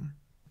the room.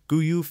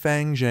 Gu Yu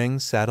Fang Zheng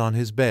sat on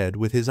his bed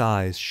with his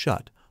eyes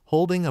shut,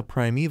 holding a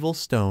primeval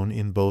stone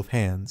in both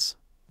hands.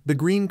 The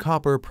green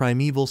copper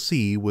primeval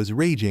sea was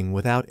raging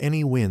without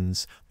any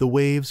winds, the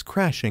waves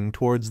crashing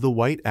towards the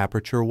white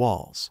aperture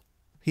walls.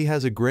 He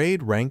has a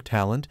grade rank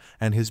talent,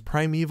 and his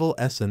primeval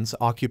essence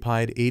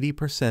occupied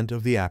 80%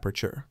 of the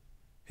aperture.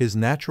 His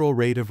natural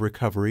rate of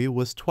recovery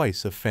was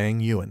twice of Fang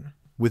Yuan.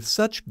 With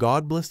such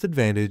God-blessed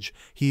advantage,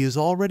 he is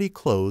already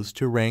close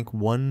to rank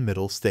 1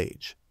 middle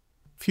stage.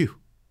 Phew!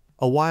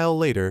 A while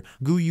later,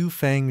 Gu Yu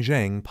Fang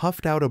Zheng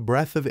puffed out a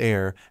breath of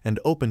air and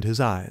opened his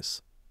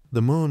eyes.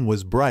 The moon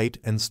was bright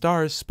and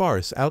stars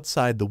sparse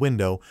outside the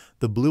window,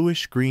 the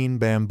bluish-green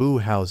bamboo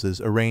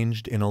houses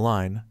arranged in a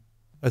line.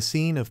 A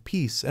scene of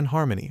peace and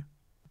harmony.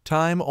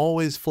 Time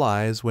always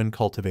flies when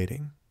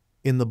cultivating.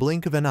 In the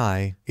blink of an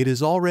eye, it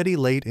is already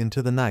late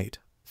into the night,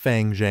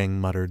 Fang Zheng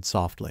muttered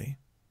softly.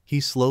 He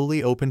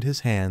slowly opened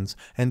his hands,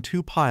 and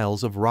 2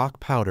 piles of rock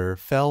powder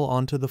fell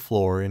onto the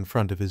floor in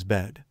front of his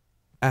bed.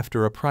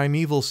 After a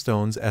primeval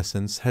stone's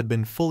essence had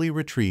been fully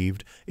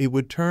retrieved, it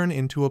would turn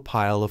into a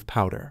pile of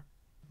powder.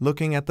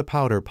 Looking at the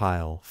powder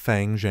pile,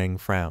 Fang Zheng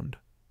frowned.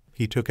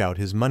 He took out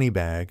his money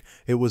bag.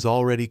 It was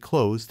already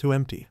closed to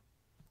empty.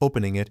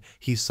 Opening it,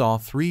 he saw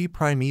 3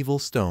 primeval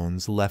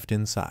stones left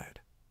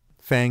inside.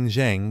 Fang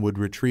Zheng would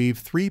retrieve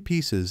 3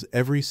 pieces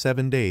every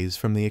 7 days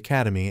from the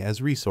academy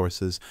as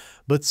resources,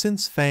 but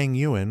since Fang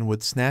Yuan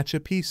would snatch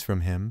a piece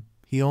from him,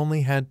 he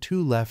only had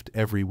 2 left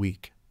every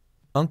week.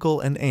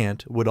 Uncle and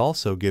aunt would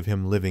also give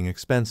him living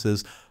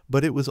expenses,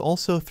 but it was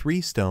also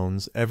 3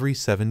 stones every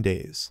 7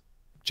 days.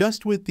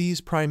 Just with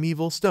these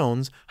primeval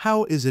stones,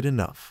 how is it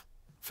enough?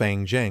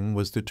 Fang Zheng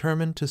was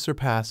determined to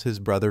surpass his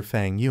brother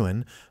Fang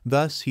Yuan,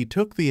 thus he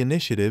took the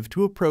initiative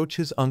to approach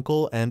his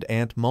uncle and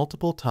aunt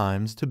multiple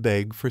times to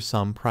beg for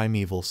some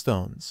primeval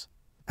stones.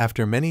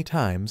 After many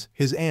times,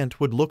 his aunt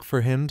would look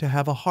for him to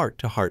have a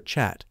heart-to-heart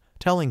chat,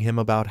 telling him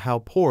about how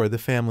poor the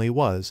family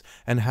was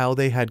and how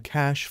they had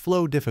cash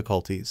flow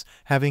difficulties,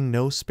 having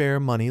no spare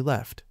money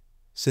left.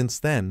 Since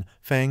then,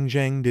 Fang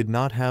Zheng did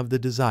not have the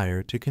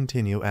desire to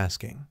continue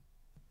asking.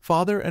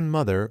 Father and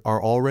mother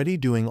are already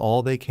doing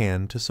all they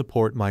can to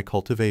support my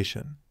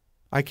cultivation.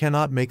 I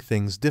cannot make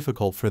things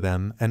difficult for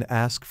them and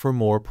ask for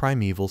more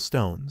primeval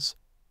stones.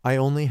 I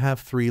only have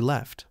 3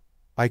 left.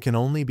 I can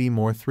only be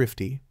more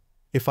thrifty.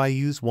 If I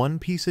use 1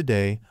 piece a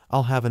day,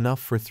 I'll have enough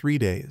for 3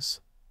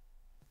 days.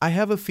 I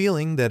have a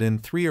feeling that in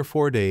 3 or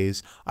 4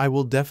 days, I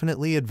will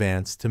definitely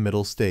advance to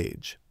middle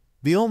stage.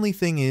 The only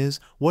thing is,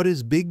 what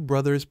is Big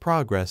Brother's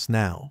progress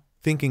now?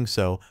 Thinking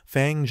so,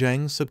 Fang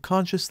Zheng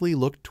subconsciously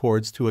looked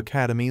towards to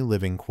Academy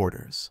living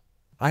quarters.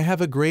 I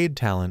have a grade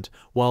talent,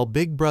 while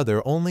Big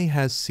Brother only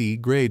has C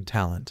grade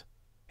talent.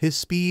 His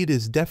speed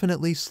is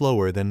definitely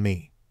slower than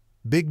me.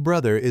 Big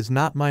Brother is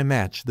not my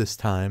match this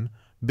time.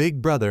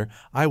 Big Brother,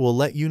 I will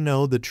let you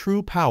know the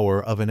true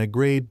power of an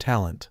A-grade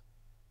talent.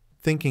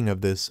 Thinking of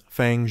this,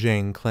 Fang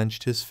Zheng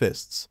clenched his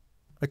fists.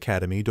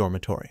 Academy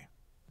dormitory.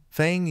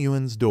 Fang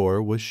Yuan's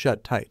door was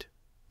shut tight.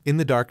 In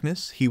the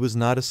darkness, he was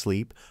not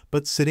asleep,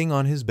 but sitting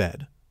on his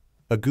bed.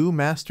 A Gu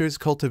master's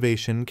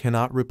cultivation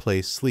cannot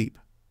replace sleep.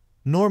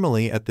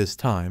 Normally at this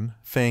time,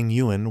 Fang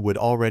Yuan would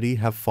already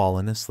have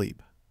fallen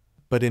asleep.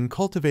 But in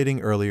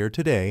cultivating earlier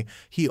today,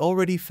 he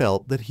already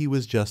felt that he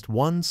was just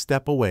 1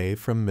 step away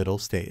from middle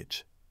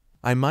stage.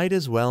 I might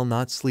as well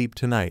not sleep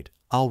tonight.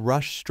 I'll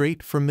rush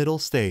straight for middle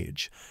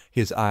stage.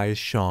 His eyes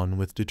shone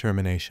with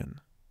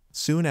determination.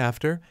 Soon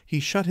after, he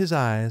shut his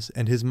eyes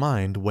and his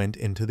mind went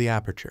into the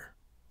aperture.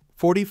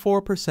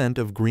 44%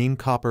 of green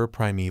copper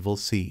primeval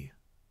C.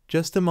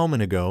 Just a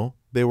moment ago,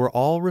 they were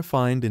all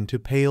refined into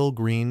pale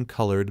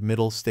green-colored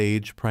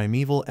middle-stage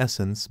primeval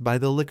essence by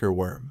the liquor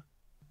worm.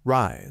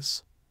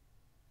 Rise.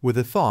 With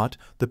a thought,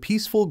 the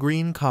peaceful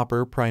green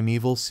copper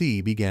primeval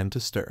sea began to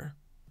stir.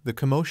 The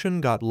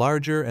commotion got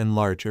larger and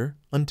larger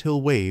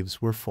until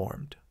waves were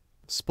formed.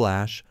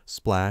 Splash,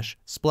 splash,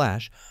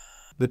 splash.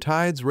 The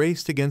tides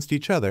raced against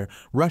each other,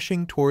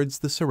 rushing towards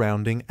the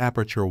surrounding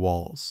aperture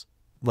walls.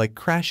 Like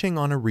crashing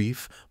on a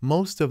reef,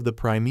 most of the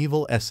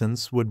primeval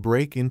essence would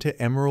break into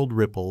emerald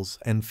ripples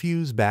and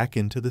fuse back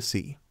into the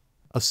sea.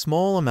 A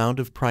small amount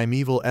of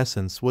primeval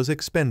essence was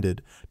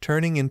expended,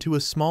 turning into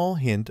a small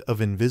hint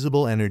of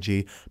invisible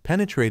energy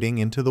penetrating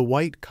into the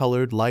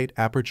white-colored light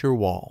aperture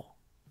wall.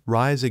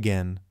 Rise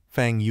again,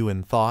 Fang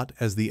Yuan thought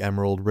as the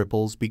emerald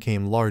ripples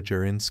became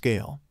larger in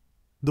scale.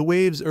 The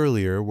waves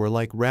earlier were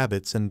like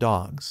rabbits and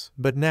dogs,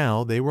 but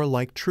now they were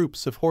like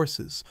troops of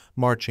horses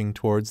marching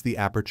towards the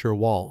aperture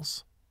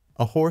walls.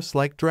 A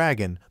horse-like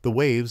dragon, the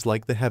waves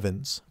like the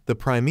heavens. The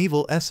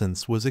primeval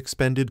essence was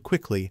expended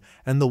quickly,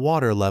 and the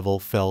water level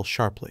fell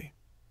sharply.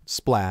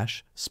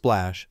 Splash,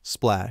 splash,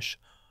 splash.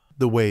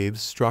 The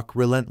waves struck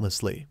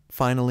relentlessly,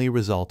 finally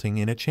resulting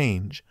in a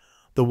change.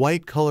 The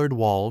white-colored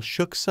wall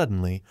shook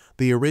suddenly,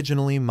 the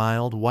originally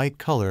mild white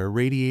color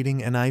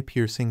radiating an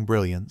eye-piercing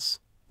brilliance.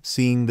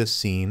 Seeing this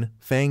scene,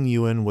 Fang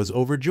Yuan was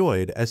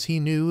overjoyed as he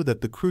knew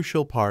that the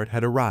crucial part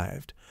had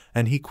arrived,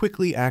 and he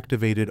quickly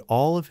activated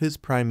all of his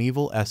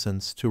primeval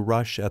essence to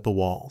rush at the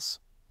walls.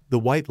 The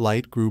white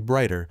light grew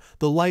brighter,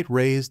 the light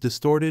rays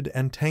distorted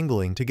and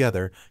tangling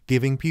together,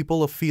 giving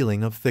people a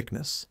feeling of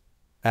thickness.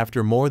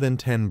 After more than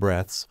 10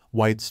 breaths,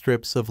 white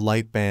strips of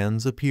light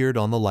bands appeared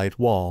on the light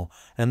wall,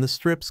 and the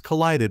strips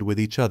collided with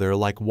each other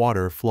like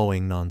water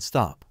flowing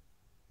non-stop.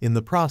 In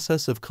the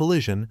process of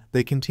collision,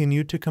 they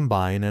continued to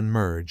combine and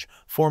merge,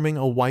 forming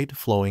a white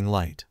flowing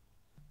light.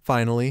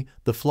 Finally,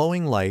 the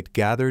flowing light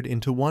gathered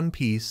into one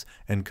piece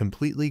and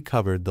completely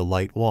covered the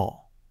light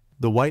wall.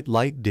 The white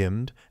light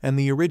dimmed, and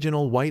the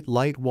original white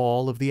light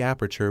wall of the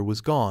aperture was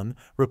gone,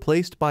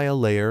 replaced by a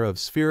layer of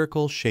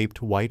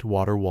spherical-shaped white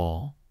water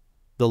wall.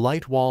 The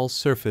light wall's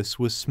surface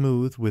was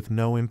smooth with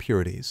no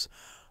impurities.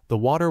 The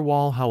water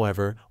wall,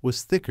 however,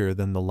 was thicker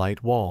than the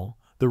light wall,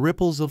 the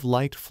ripples of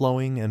light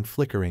flowing and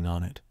flickering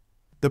on it.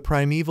 The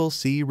primeval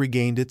sea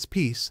regained its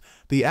peace,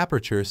 the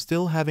aperture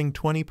still having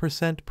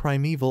 20%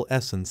 primeval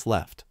essence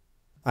left.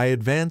 I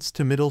advanced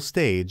to middle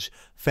stage.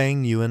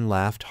 Fang Yuan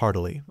laughed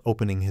heartily,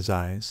 opening his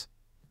eyes.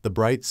 The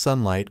bright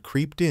sunlight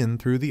creeped in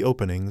through the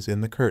openings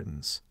in the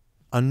curtains.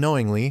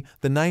 Unknowingly,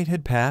 the night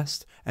had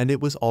passed, and it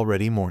was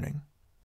already morning.